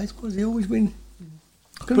out of the gate? Why does he always win?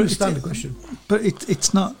 I can understand the question. But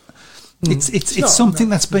it's not... It's something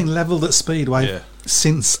that's been levelled at Speedway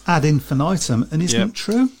since ad infinitum and isn't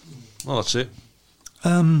true. Well, that's it.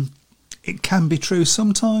 It can be true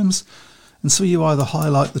sometimes. And so you either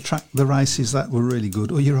highlight the races that were really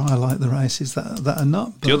good, or you highlight the races that are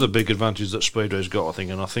not. The other big advantage that Speedway's got, I think,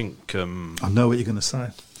 and I think I know what you're going to say.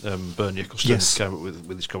 Bern Eccleston came up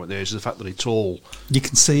with his comment there, is the fact that it's all, you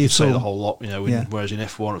can see it all. the whole lot, whereas in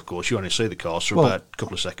F1, of course, you only see the cars for about a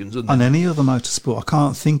couple of seconds. On any other motorsport, I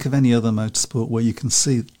can't think of any other motorsport where you can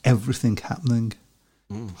see everything happening.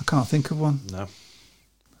 I can't think of one. No.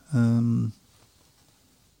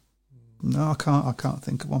 No, I can't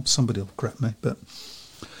think of one. Somebody will correct me, but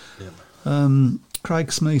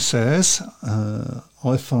Craig Smee says,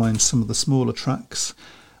 I find some of the smaller tracks,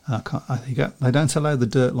 they don't allow the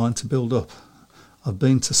dirt line to build up. I've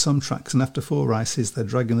been to some tracks, and after 4 races, they're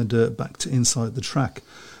dragging the dirt back to inside the track.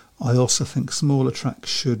 I also think smaller tracks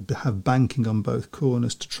should have banking on both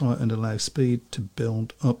corners to try and allow speed to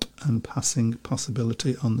build up and passing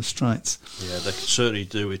possibility on the straights. Yeah, they could certainly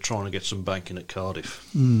do with trying to get some banking at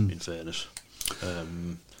Cardiff, in fairness.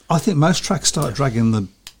 I think most tracks start dragging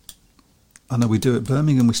I know we do at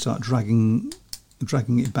Birmingham, we start dragging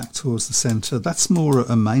it back towards the centre. That's more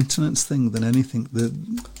a maintenance thing than anything.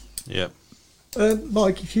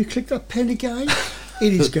 Mike, if you click that pen again,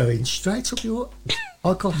 it is going straight up your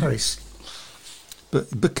icon face.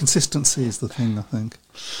 But consistency is the thing, I think.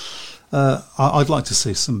 I'd like to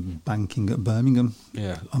see some banking at Birmingham.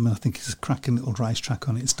 Yeah. I mean, I think it's a cracking little racetrack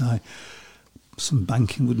on its day. Some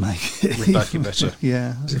banking would make it better.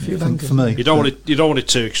 Yeah, for me. You don't want it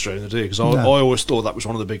too extreme, do you? Because I always thought that was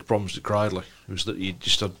one of the big problems at Cradley. It was that you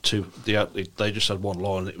just had they just had one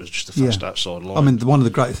line, and it was just a fast outside line. I mean, one of the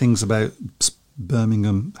great things about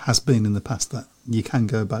Birmingham has been in the past that you can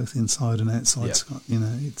go both inside and outside.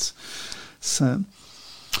 It's so.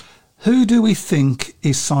 Who do we think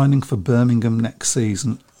is signing for Birmingham next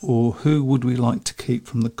season, or who would we like to keep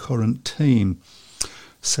from the current team?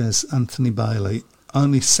 Says Anthony Bailey.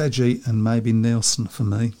 Only Seji and maybe Nielsen for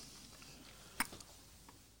me.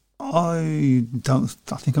 I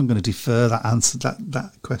think I'm going to defer that answer,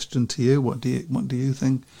 that question to you. What do you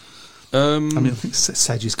think? I mean, I think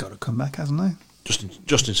Seji's got to come back, hasn't he?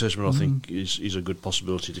 Justin Sesman, I think, is a good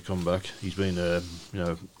possibility to come back. He's been, I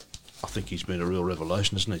think he's been a real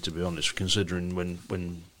revelation, hasn't he? To be honest, considering when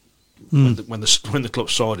the club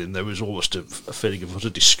signed him, there was almost a feeling of utter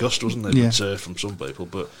disgust, wasn't there? Yeah. From some people,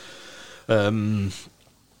 but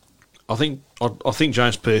I think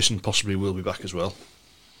James Pearson possibly will be back as well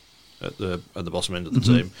at the bottom end of the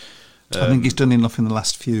team. I think he's done enough in the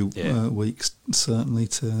last few weeks, certainly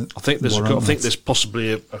to. I think there's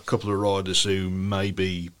possibly a couple of riders who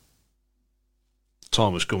maybe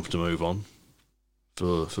time has come to move on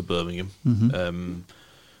for Birmingham.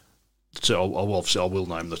 So I will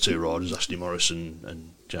name the 2 riders, Ashley Morris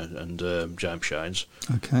and James Shanes.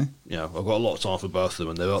 Okay. I've got a lot of time for both of them,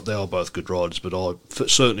 and they are both good riders. But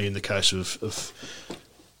certainly in the case of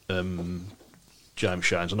James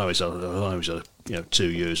Shanes, I know he's had 2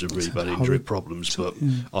 years of really bad injury problems, but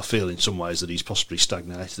I feel in some ways that he's possibly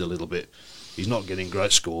stagnated a little bit. He's not getting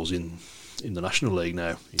great scores in the National League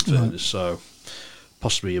now, in fairness, so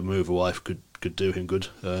possibly a move away could do him good.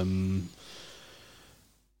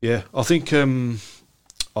 I think the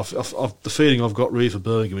feeling I've got really for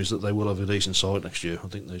Birmingham is that they will have a decent side next year. I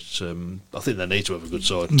think they need to have a good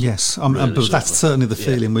side. Yes, but that's certainly the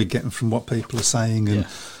feeling we're getting from what people are saying,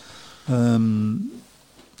 and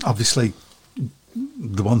obviously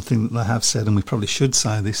the one thing that they have said, and we probably should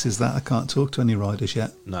say this, is that I can't talk to any riders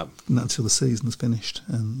yet. No, not until the season's finished,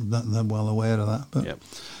 and they're well aware of that.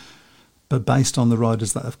 But based on the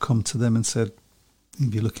riders that have come to them and said,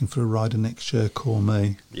 if you're looking for a rider next year, call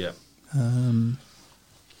me. Yeah.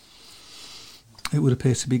 It would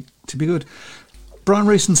appear to be good. Brian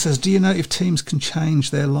Reeson says, do you know if teams can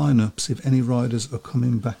change their lineups if any riders are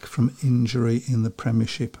coming back from injury in the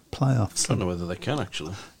Premiership playoffs? I don't know whether they can,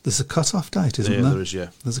 actually. There's a cut-off date, isn't there? Yeah, there is, yeah.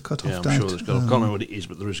 There's a cut-off date. I'm sure there's I can't remember what it is,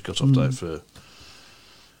 but there is a cut-off date for...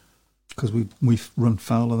 Because we've run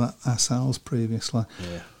foul of that ourselves previously.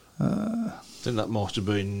 Yeah. I think that might have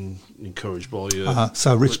been encouraged by...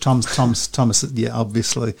 so Rich Thomas,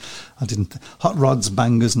 obviously. I didn't... Hot rods,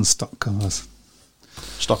 bangers and stock cars.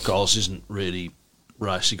 Stock cars isn't really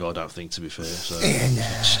racing, I don't think, to be fair. So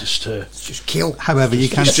it's just kill. However, you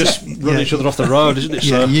can... It's just run each other off the road, isn't it?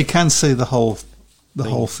 Yeah, you can see the whole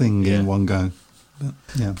thing in one go. But,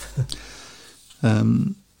 yeah.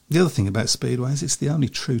 The other thing about Speedway is it's the only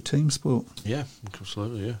true team sport. Yeah,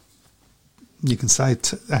 absolutely, yeah. You can say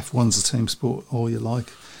F1's a team sport all you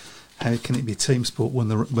like. How can it be team sport when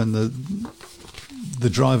the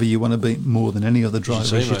driver you want to beat more than any other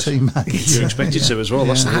driver is your teammate? You're expected to as well.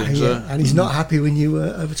 That's the thing. And he's not happy when you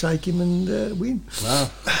overtake him and win.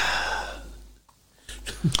 Wow.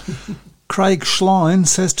 Craig Schlein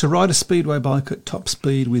says to ride a speedway bike at top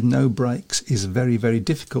speed with no brakes is very, very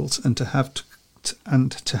difficult, and to have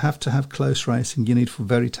close racing you need for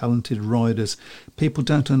very talented riders. People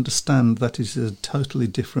don't understand that it is a totally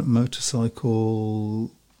different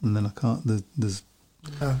motorcycle. And then there's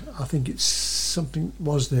I think it's something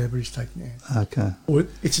was there, but he's taken it out. Okay. Or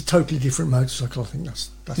it's a totally different motorcycle. I think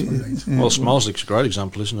that's what it is. Yeah. Well, Smarslick's a great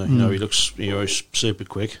example, isn't he? You know, he looks, he's super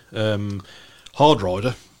quick. Hard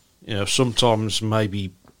rider, sometimes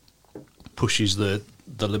maybe pushes the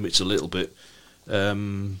limits a little bit. But I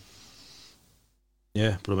mean,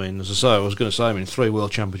 as I say, I was going to say, 3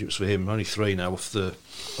 world championships for him, only 3 now off the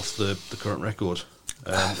current record.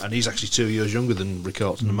 And he's actually 2 years younger than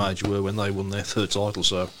Ricciardo and the Major were when they won their 3rd title.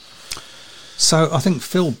 So I think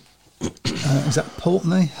Phil, is that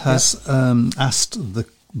Portney, has asked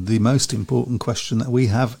the most important question that we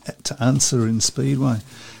have to answer in Speedway.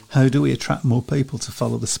 How do we attract more people to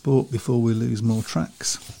follow the sport before we lose more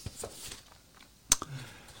tracks?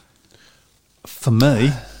 For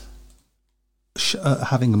me,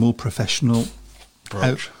 having a more professional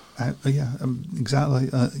approach. Exactly.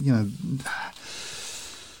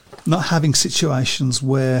 Not having situations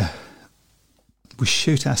where we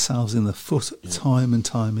shoot ourselves in the foot time and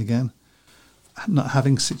time again. Not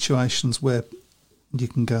having situations where you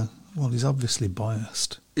can go, well, he's obviously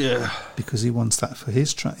biased. Yeah. Because he wants that for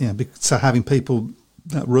his track. Yeah. So having people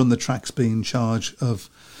that run the tracks be in charge of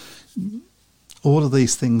all of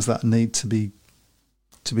these things that need to be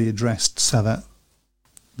addressed, so that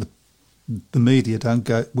the media don't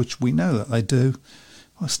go, which we know that they do.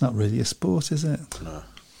 Well, it's not really a sport, is it? No.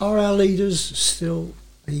 Are our leaders still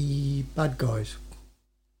the bad guys?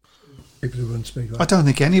 People who run Speedway? I don't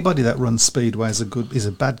think anybody that runs Speedway is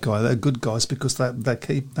a bad guy. They're good guys because they're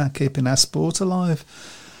keeping our sport alive.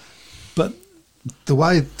 But the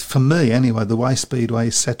way, for me anyway, the way Speedway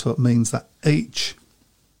is set up means that each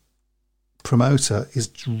promoter is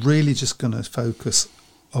really just going to focus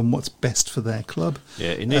on what's best for their club.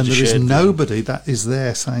 Yeah, and there is nobody that is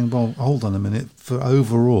there saying, well, hold on a minute, for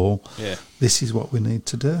overall, this is what we need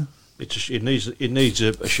to do. It needs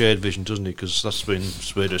a shared vision, doesn't it? Because that's been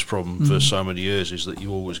Speedo's problem for so many years, is that you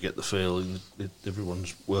always get the feeling that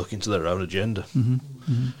everyone's working to their own agenda.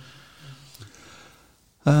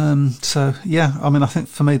 I think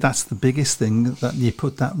for me that's the biggest thing, that you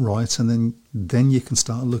put that right, and then you can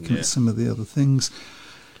start looking at some of the other things.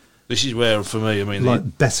 This is where, for me,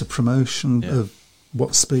 like better promotion of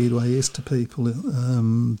what Speedway is to people.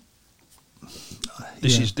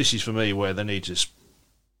 This is for me where they need to.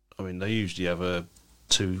 They usually have a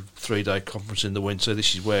 2-3 day conference in the winter.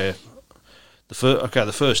 This is where the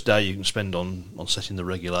first day you can spend on setting the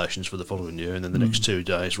regulations for the following year, and then the next 2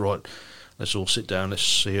 days, right? Let's all sit down. Let's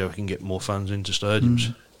see how we can get more fans into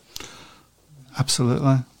stadiums.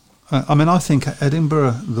 Absolutely. I think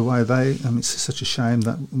Edinburgh, the way it's such a shame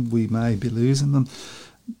that we may be losing them.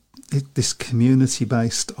 This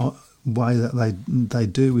community-based way that they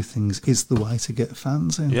do with things is the way to get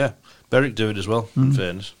fans in. Yeah, Berwick do it as well, in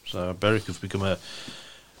fairness. So Berwick have become a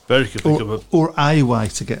way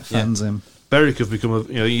to get fans in. Berwick have become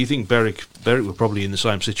you think Berwick were probably in the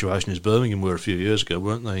same situation as Birmingham were a few years ago,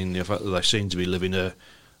 weren't they? In the fact that they seem to be living a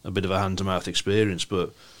bit of a hand-to-mouth experience,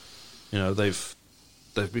 but they've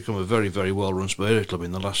become a very, very well-run speedway club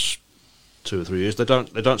in the last 2 or 3 years. They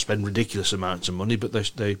don't spend ridiculous amounts of money, but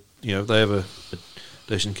they have a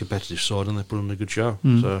decent competitive side, and they put on a good show.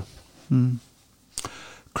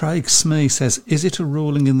 Craig Smee says, is it a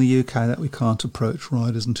ruling in the UK that we can't approach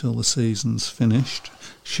riders until the season's finished?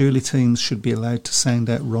 Surely teams should be allowed to sound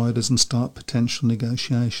out riders and start potential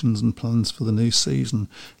negotiations and plans for the new season.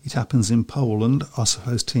 It happens in Poland. I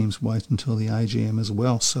suppose teams wait until the AGM as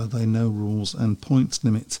well, so they know rules and points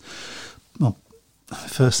limits. Well,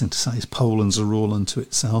 first thing to say is Poland's a rule unto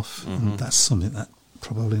itself. And that's something that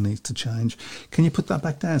probably needs to change. Can you put that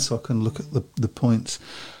back down so I can look at the points?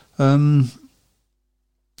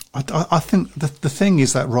 I think the thing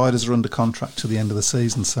is that riders are under contract to the end of the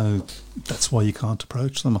season, so that's why you can't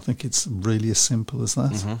approach them. I think it's really as simple as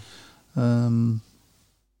that.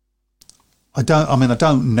 I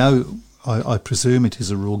don't know. I presume it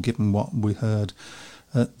is a rule, given what we heard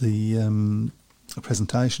at the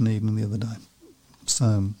presentation evening the other day.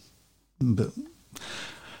 So, but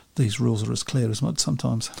these rules are as clear as mud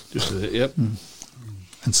sometimes. Just yep. And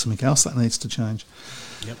something else that needs to change.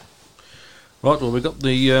 Yep. Right, well, we've got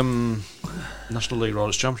the National League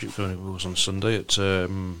Riders' Championship going on Sunday at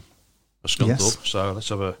Scunthorpe, so let's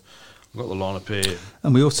have a I've got the lineup here.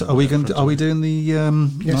 And we also are we doing the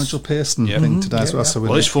Nigel Pearson thing today as well? Yeah. So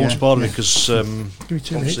Well, this forms part of it because Give me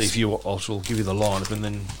 2 obviously, minutes. if you I'll give you the lineup, and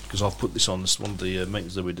then because I'll put this on this one of the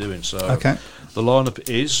meetings that we're doing. So Okay. the lineup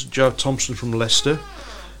is Joe Thompson from Leicester,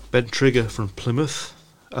 Ben Trigger from Plymouth,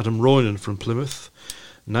 Adam Roynan from Plymouth,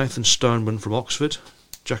 Nathan Stoneman from Oxford,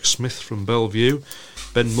 Jack Smith from Bellevue,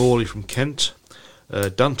 Ben Morley from Kent,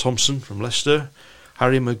 Dan Thompson from Leicester,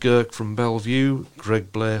 Harry McGurk from Bellevue,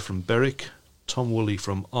 Greg Blair from Berwick, Tom Woolley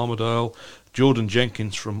from Armadale, Jordan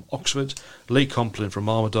Jenkins from Oxford, Lee Complin from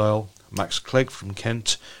Armadale, Max Clegg from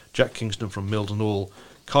Kent, Jack Kingston from Mildenhall,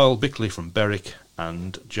 Kyle Bickley from Berwick,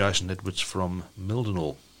 and Jason Edwards from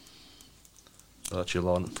Mildenhall. So that's your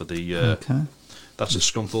lineup for the... Okay. That's at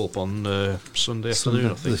Scunthorpe on Sunday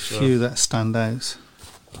afternoon, I think. The few that stand out.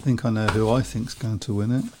 I think I know who I think's going to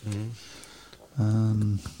win it.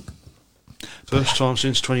 First time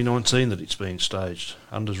since 2019 that it's been staged.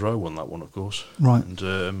 Anders Rowe won that one, of course. Right.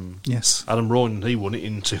 And Yes. Adam Roynan, he won it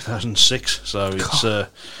in 2006. So it's...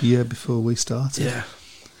 Year before we started. yeah.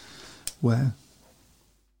 Wow.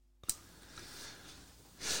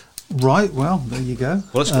 Right, well, there you go.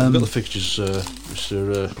 Well, let's go. We've got the fixtures,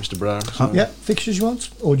 Mr. Brown. So Yeah, fixtures you want?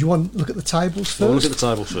 Or do you want to look at the tables first? we'll look at the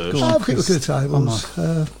table first. Go on. Have a quick look at the Oh my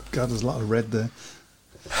tables. God, there's a lot of red there.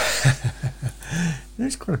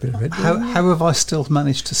 There's quite a bit of red. How have I still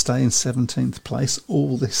managed to stay in 17th place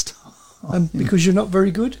all this time? Because you're not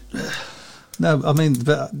very good? No, I mean,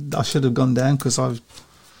 but I should have gone down because I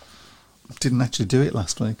didn't actually do it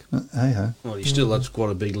last week. But hey ho. Well, you still had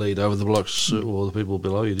quite a big lead over the blocks or the people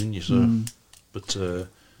below you, didn't you? So, but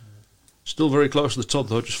still very close to the top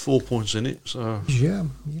though, just 4 points in it. So Yeah.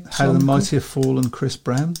 How the mighty have fallen, Chris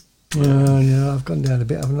Brown. Yeah, I've gone down a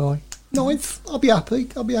bit, haven't I? 9th, I'll be happy.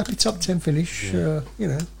 Top 10 finish. You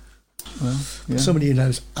know, Well, yeah. somebody who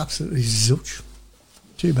knows absolutely zilch.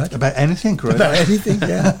 Too bad. About anything, right? About anything,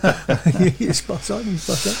 yeah. You're spot on.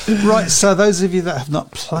 Right, so those of you that have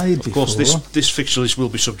not played of before... course, this fixture list will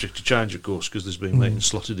be subject to change, of course, because there's been meetings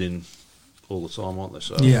slotted in all the time, aren't there?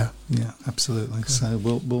 So Yeah, absolutely. So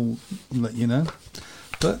we'll let you know.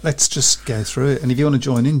 But let's just go through it. And if you want to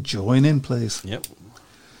join in, please. Yep.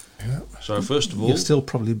 Yeah. So first of all, You'll still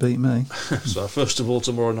probably beat me.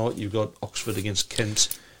 tomorrow night you've got Oxford against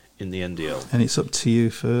Kent in the NDL. And it's up to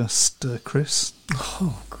you first, Chris.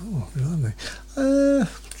 Oh, God, blimey.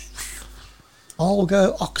 I'll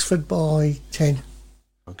go Oxford by 10.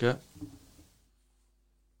 Okay.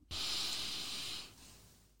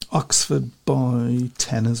 Oxford by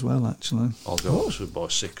 10 as well, actually. I'll go Oxford by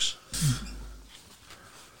 6.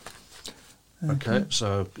 Okay,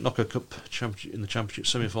 so Knocker Cup in the Championship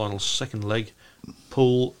semi-finals, second leg,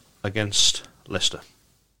 Poole against Leicester.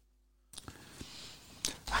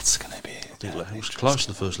 That's going to be... I think it was close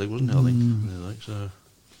to the first leg, wasn't it? I think. Anyway, so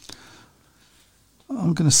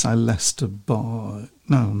I'm going to say Leicester by...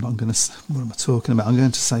 No, I'm not going to... What am I talking about? I'm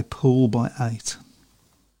going to say Poole by 8.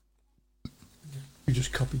 You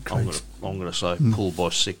just copied I'm Craig's. going to say Poole by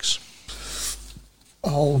 6.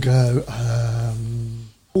 I'll go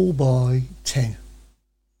all by 10.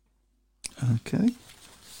 Okay. Okay,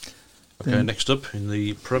 Then- next up in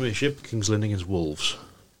the Premiership, Kings Lynn against Wolves.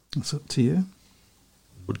 That's up to you.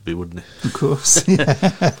 Would be, wouldn't it? Of course,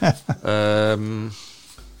 yeah.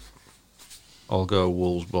 I'll go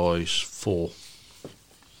Wolves by 4.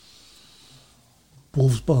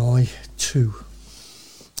 Wolves by 2.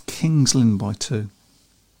 Kingsland by 2.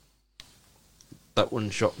 That one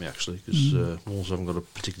shocked me actually because Wolves haven't got a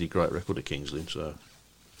particularly great record at Kings Lynn. So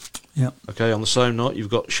Yep. okay, on the same night you've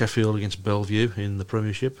got Sheffield against Bellevue in the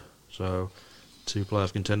Premiership. So 2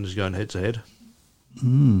 playoff contenders going head to head.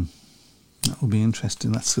 That will be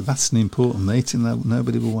interesting. That's an important meeting.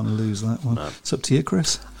 Nobody will want to lose that one. No. It's up to you,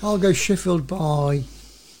 Chris. I'll go Sheffield by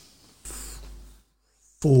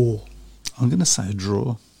 4. I'm going to say a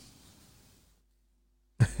draw.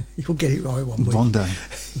 You'll get it right one week. One day.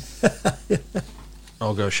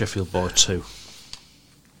 I'll go Sheffield by 2.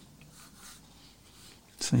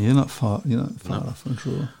 So you're not far off a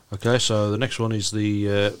draw. Okay, so the next one is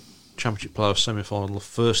the Championship playoff semi-final,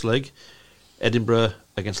 first leg, Edinburgh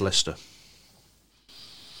against Leicester.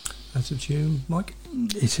 That's up to you, Mike.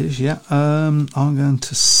 It is, yeah. I'm going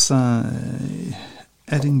to say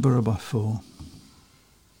Edinburgh by 4.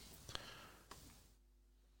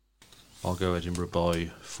 I'll go Edinburgh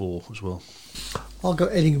by 4 as well. I'll go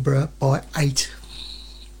Edinburgh by 8.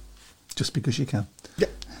 Just because you can.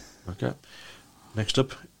 Okay. Next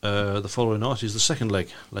up, the following night is the second leg,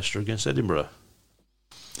 Leicester against Edinburgh.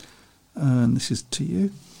 And this is to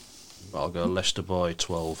you. I'll go Leicester by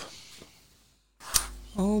 12.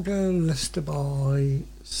 I'll go Leicester by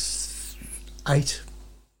 8.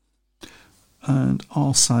 And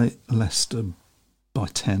I'll say Leicester by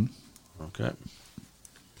 10. Okay.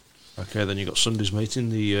 Okay, then you've got Sunday's meeting,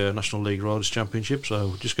 the National League Riders Championship,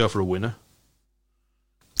 so just go for a winner.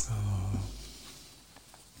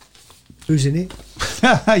 Who's in it?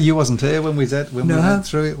 You wasn't here when we went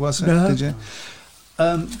through it, was it? No. Did you?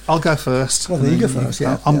 I'll go first. Well, you go first,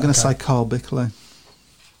 yeah. I'm Yeah, going to okay. say Carl Bickley.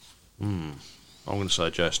 I'm going to say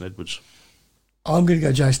Jason Edwards. I'm going to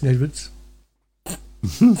go Jason Edwards.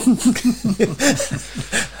 I'm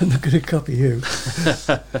not going to copy you.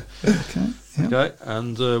 Okay. Yeah. Okay,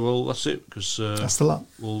 and well, that's it, because That's the lot.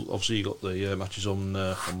 well, obviously you got the matches on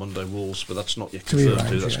Monday, Wolves, but that's not yet To be confirmed who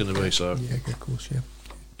arranged, that's yeah. going to be, so Yeah, of course, yeah.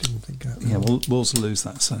 Didn't think that. Yeah, Wolves will lose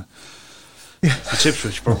that, so. it's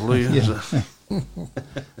Ipswich probably. Yeah.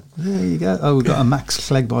 There you go. Oh, we've got a Max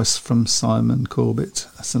Clegg from Simon Corbett.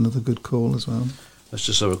 That's another good call as well. Let's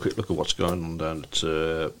just have a quick look at what's going on down at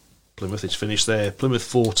Plymouth. It's finished there. Plymouth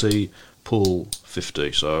 40, Poole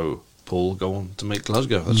 50. So Poole go on to meet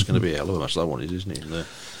Glasgow. That's going to be a hell of a match, that one is, isn't it? In the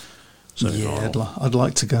Yeah, I'd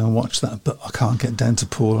like to go and watch that, but I can't get down to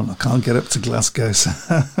Poole and I can't get up to Glasgow. So.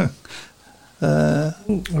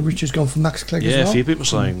 Richard's gone for Max Clegg as Yeah, well. a few people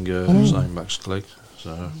saying Max Clegg.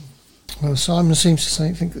 So Well, Simon seems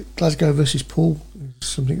to think that Glasgow versus Poole is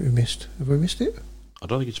something we missed. Have we missed it? I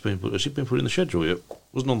don't think it's been put. Has it been put in the schedule yet?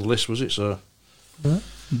 Wasn't on the list, was it? So No.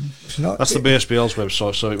 It's not. that's the BSBL's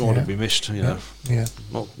website, so it might Yeah. have been missed. You know, Yeah.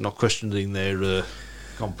 not questioning their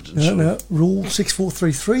competence. No. Rule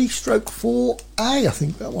 6433/4A, I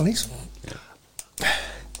think that one is.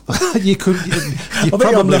 You're I'm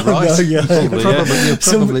probably not- right. no, yeah. You're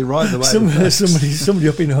probably right the way. Somebody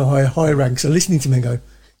up in high ranks are listening to me and go,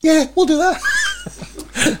 yeah, we'll do that.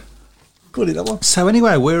 Call it that one. So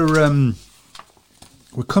anyway, we're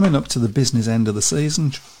coming up to the business end of the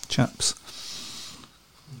season, chaps.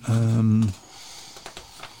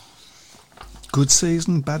 Good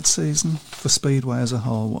season, bad season for Speedway as a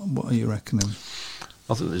whole. What are you reckoning?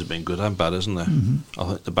 I think there's been good and bad, hasn't there? I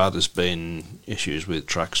think the bad has been issues with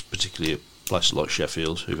tracks, particularly at places like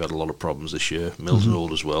Sheffield, who've had a lot of problems this year. Milton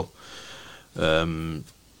Hall as well. The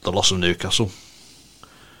loss of Newcastle.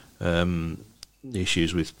 The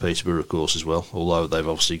issues with Peterborough, of course, as well. Although they've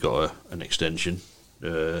obviously got an extension.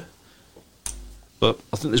 But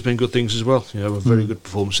I think there's been good things as well. You know, a very good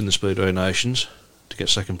performance in the Speedway Nations to get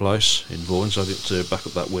second place in Vaughan. So I think to back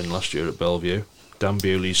up that win last year at Bellevue. Dan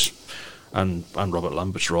Bewley's and Robert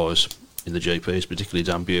Lambert's rise in the GPs, particularly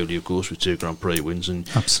Dan Bewley, of course, with 2 Grand Prix wins, and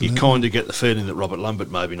Absolutely. you kind of get the feeling that Robert Lambert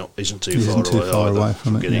maybe isn't too far away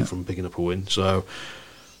either from picking up a win. So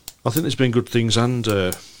I think there's been good things and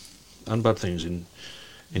bad things in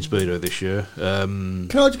Speedo this year. Can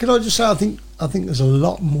I just say I think there's a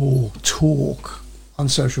lot more talk on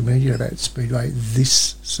social media about Speedway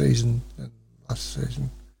this season than last season.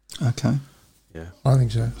 Okay. Yeah, I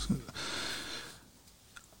think so.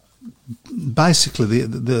 Basically,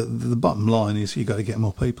 the bottom line is you got to get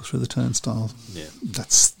more people through the turnstile. yeah.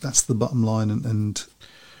 That's the bottom line, and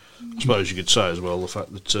I suppose you could say as well the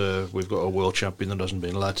fact that we've got a world champion that hasn't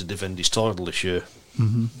been allowed to defend his title this year.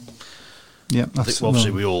 yeah, I think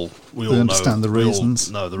obviously we all understand know, the reasons.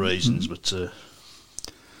 We all know the reasons, but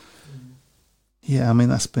yeah, I mean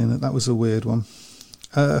that was a weird one.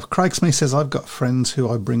 Craig Smith says, I've got friends who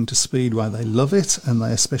I bring to Speedway. They love it, and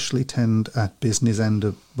they especially tend at business end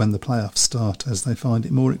of when the playoffs start, as they find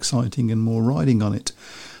it more exciting and more riding on it.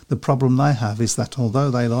 The problem they have is that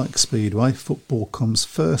although they like Speedway, football comes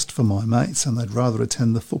first for my mates, and they'd rather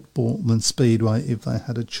attend the football than Speedway if they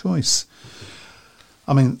had a choice.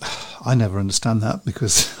 I mean, I never understand that,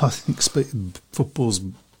 because I think football's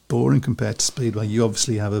boring compared to Speedway. You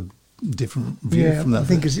obviously have a different view from that. I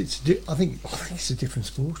think I think it's a different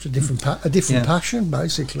sport, a different passion,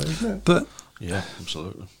 basically, isn't it? But yeah,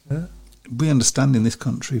 absolutely. Yeah. we understand in this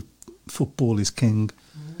country, football is king.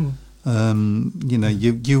 You know,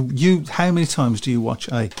 you. How many times do you watch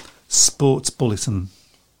a sports bulletin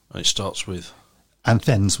And it starts with and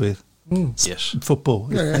ends with yes. football?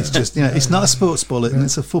 Yeah. It's just, you know, it's not a sports bulletin;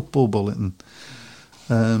 it's a football bulletin.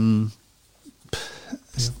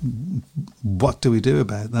 What do we do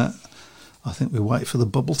about that? I think we wait for the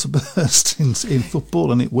bubble to burst in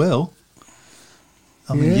football, and it will.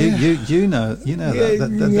 I mean, you know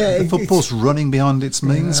that the football's running behind its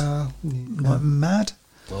means like mad.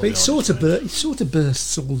 But it sort of bursts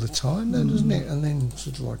all the time, though, doesn't it? And then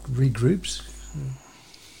sort of like regroups.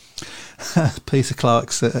 Peter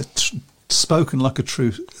Clark's spoken like a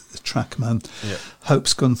true track man. Yeah. Hope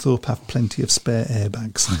Scunthorpe have plenty of spare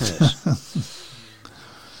airbags. Yes.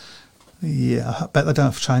 Yeah, I bet they don't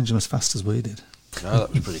have to change them as fast as we did. No,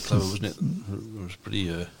 that was pretty clever, wasn't it? It was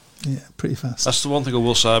pretty Yeah, pretty fast. That's the one thing I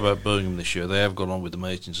will say about Birmingham this year. They have gone on with the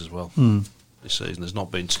meetings as well this season. There's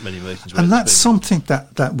not been many meetings. And that's something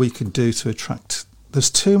that we could do to attract. There's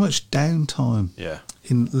too much downtime. Yeah.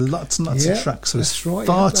 In lots and lots of tracks. So that's right.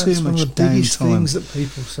 Far That's too one much of the biggest downtime. things that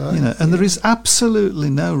people say. And there is absolutely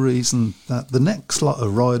no reason that the next lot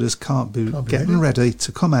of riders can't be getting ready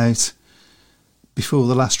to come out before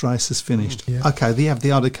the last race is finished. Yeah. Okay, they have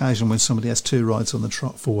the odd occasion when somebody has 2 rides on the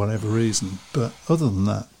trot for whatever reason, but other than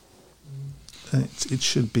that, it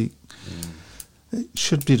should be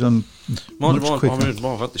done much quicker.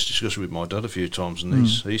 I've had this discussion with my dad a few times, and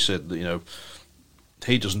he said that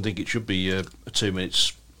he doesn't think it should be a 2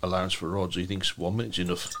 minutes allowance for rides. He thinks 1 minute's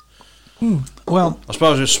enough. Well, I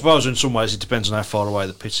suppose in some ways it depends on how far away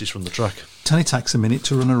the pits is from the track. It only takes a minute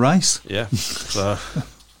to run a race. Yeah, so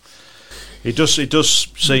it does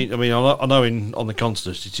seem. I mean, I know on the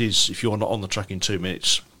continent it is. If you're not on the track in 2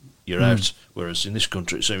 minutes, you're out. Whereas in this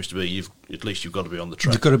country, it seems to be you've got to be on the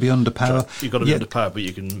track. You've got to be under power. You've got to be under power, but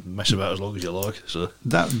you can mess about as long as you like. So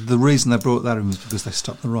the reason they brought that in was because they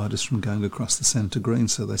stopped the riders from going across the centre green.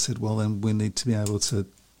 So they said, well, then we need to be able to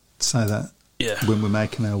say that when we're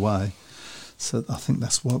making our way. So I think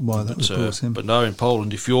that's why that was brought in. But no, in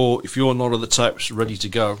Poland, if you're not at the taps ready to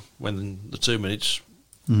go when the 2 minutes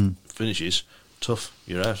finishes, tough,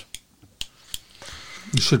 you're out.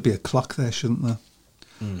 There should be a clock there, shouldn't there?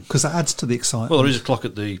 Because that adds to the excitement. Well, there is a clock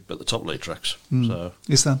at the top lead tracks. So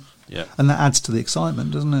is there? Yeah, and that adds to the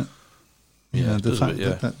excitement, doesn't it? The fact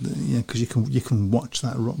that because you can watch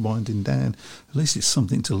that winding down. At least it's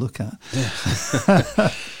something to look at.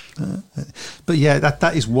 Yeah. But yeah,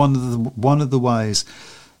 that is one of the ways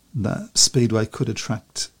that Speedway could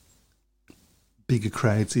attract bigger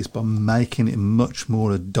crowds is by making it much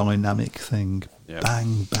more a dynamic thing. Yeah.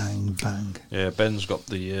 Bang, bang, bang. Yeah, Ben's got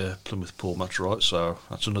the Plymouth Pool match right, so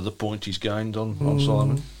that's another point he's gained on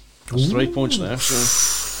Simon. That's 3 points now.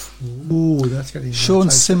 So. Ooh, that's getting Sean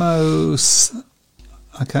Simos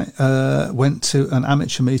went to an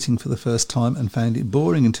amateur meeting for the first time and found it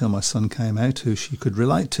boring until my son came out, who she could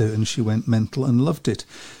relate to, and she went mental and loved it.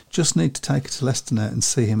 Just need to take her to Leicester now and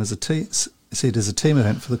see him as see it as a team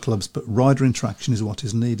event for the clubs, but rider interaction is what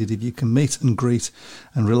is needed. If you can meet and greet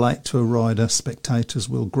and relate to a rider, spectators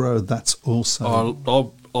will grow. That's also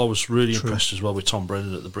I was really true. Impressed as well with Tom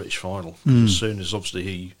Brennan at the British final. As soon as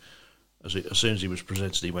obviously as soon as he was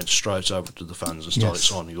presented, he went straight over to the fans and started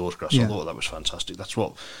signing autographs. I thought that was fantastic. That's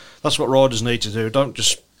what riders need to do. Don't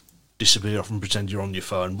just disappear off and pretend you're on your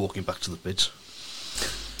phone walking back to the pits.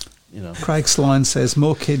 Craig Sline says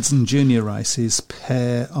more kids and junior races,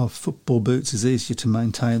 pair of football boots is easier to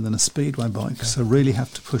maintain than a speedway bike. So really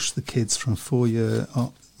have to push the kids from 4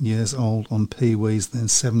 years old on Pee-wees, then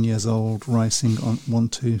 7 years old racing on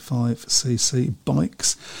 125cc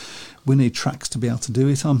bikes. We need tracks to be able to do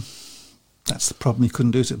it on. That's the problem. You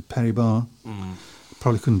couldn't do it at Perry Bar.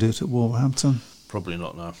 Probably couldn't do it at Wolverhampton. Probably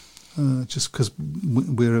not now. Just because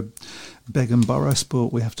we're a beg and borrow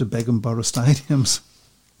sport, we have to beg and borrow stadiums.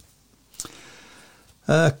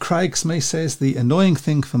 Craig Smith says the annoying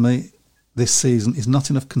thing for me this season is not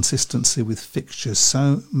enough consistency with fixtures.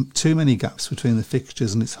 So too many gaps between the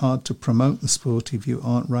fixtures, and it's hard to promote the sport if you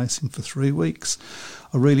aren't racing for 3 weeks.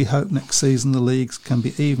 I really hope next season the leagues can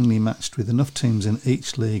be evenly matched with enough teams in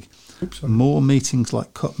each league. More meetings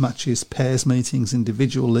like cup matches, pairs meetings,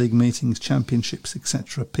 individual league meetings, championships,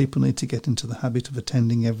 etc. People need to get into the habit of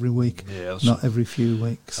attending every week, not every few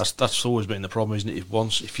weeks. That's always been the problem, isn't it?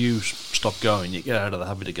 If you stop going, you get out of the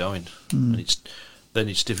habit of going, and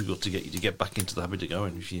it's difficult to get you to get back into the habit of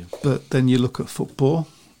going. But then you look at football,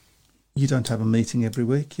 you don't have a meeting every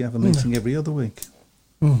week, you have a meeting every other week.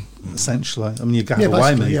 Essentially, I mean, you have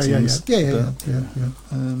away meetings. Yeah.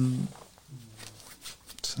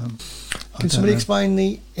 Can somebody explain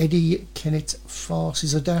the Eddie Kennett farce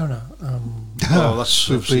is a downer?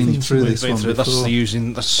 We've been through this one before.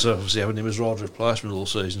 That's obviously having him as rider replacement all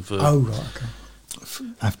season for. Oh right, okay.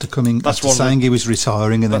 After saying he was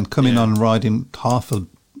retiring and then coming on riding half a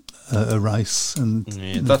race, and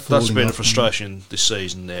that's been a frustration this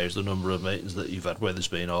season. There is the number of meetings that you've had where there's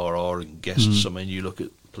been RR and guests. I mean, you look at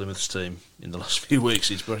Plymouth's team in the last few weeks;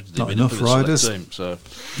 it's practically not been enough a riders. Team, so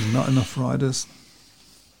not enough riders.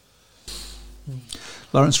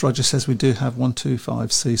 Lawrence Rogers says we do have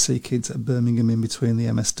 125cc kids at Birmingham in between the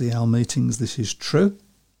MSDL meetings. This is true.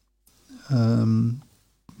 I mean,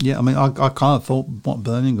 I can't fault what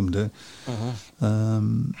Birmingham do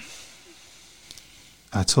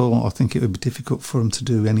at all. I think it would be difficult for them to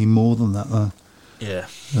do any more than that, though. Yeah.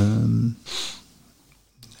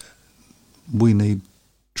 We need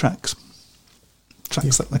tracks.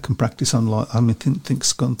 tracks that they can practice on. Like, I mean, I think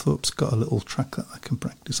Scunthorpe's got a little track that they can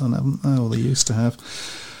practice on, haven't they? Or they used to have.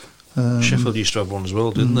 Sheffield used to have one as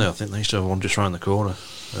well, didn't they? I think they used to have one just round the corner.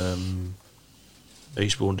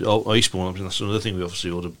 Eastbourne, I mean, that's another thing we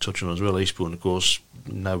obviously ought to touch on as well. Eastbourne, of course,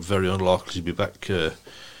 now very unlikely to be back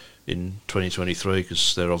in 2023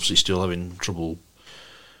 because they're obviously still having trouble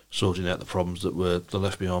sorting out the problems that were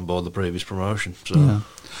left behind by the previous promotion. So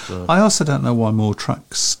I also don't know why more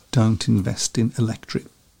tracks don't invest in electric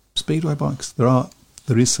speedway bikes. There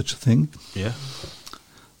is such a thing. Yeah.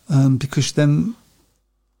 Because then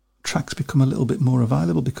tracks become a little bit more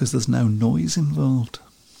available because there's no noise involved.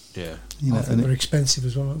 Yeah. You know, I think they're expensive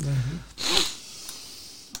as well, aren't they?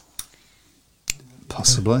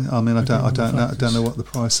 Possibly. I mean, I don't know what the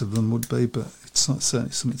price of them would be, but it's not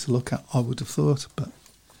certainly something to look at, I would have thought. But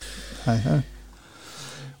hey ho.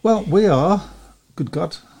 Well, we are, good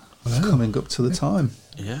God, coming up to the time.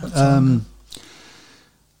 Yeah.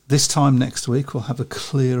 This time next week, we'll have a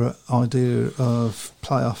clearer idea of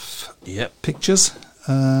playoff pictures.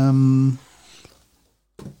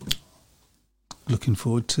 Looking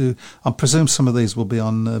forward to. I presume some of these will be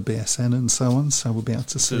on BSN and so on, so we'll be able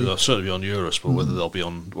to see. They'll certainly be on Eurosport. Whether they'll be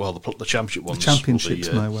on the championship ones. The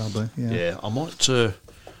championships may well be. Yeah. I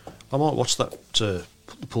might watch that the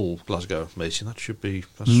Pool Glasgow meeting. That should be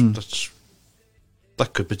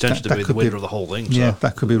that could potentially be the winner of the whole thing. Yeah,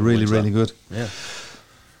 that could be really good. Yeah.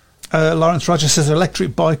 Lawrence Rogers says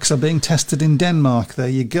electric bikes are being tested in Denmark. There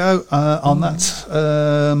you go. On that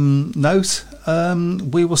note,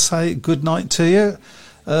 we will say good night to you.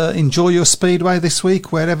 Enjoy your Speedway this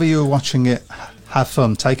week, wherever you're watching it. Have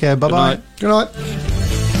fun. Take care. Bye-bye. Good night.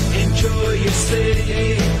 Enjoy your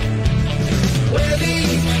stay.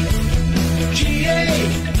 Welly, GA,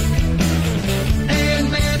 and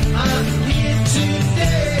Matt are here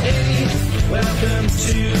today. Welcome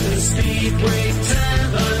to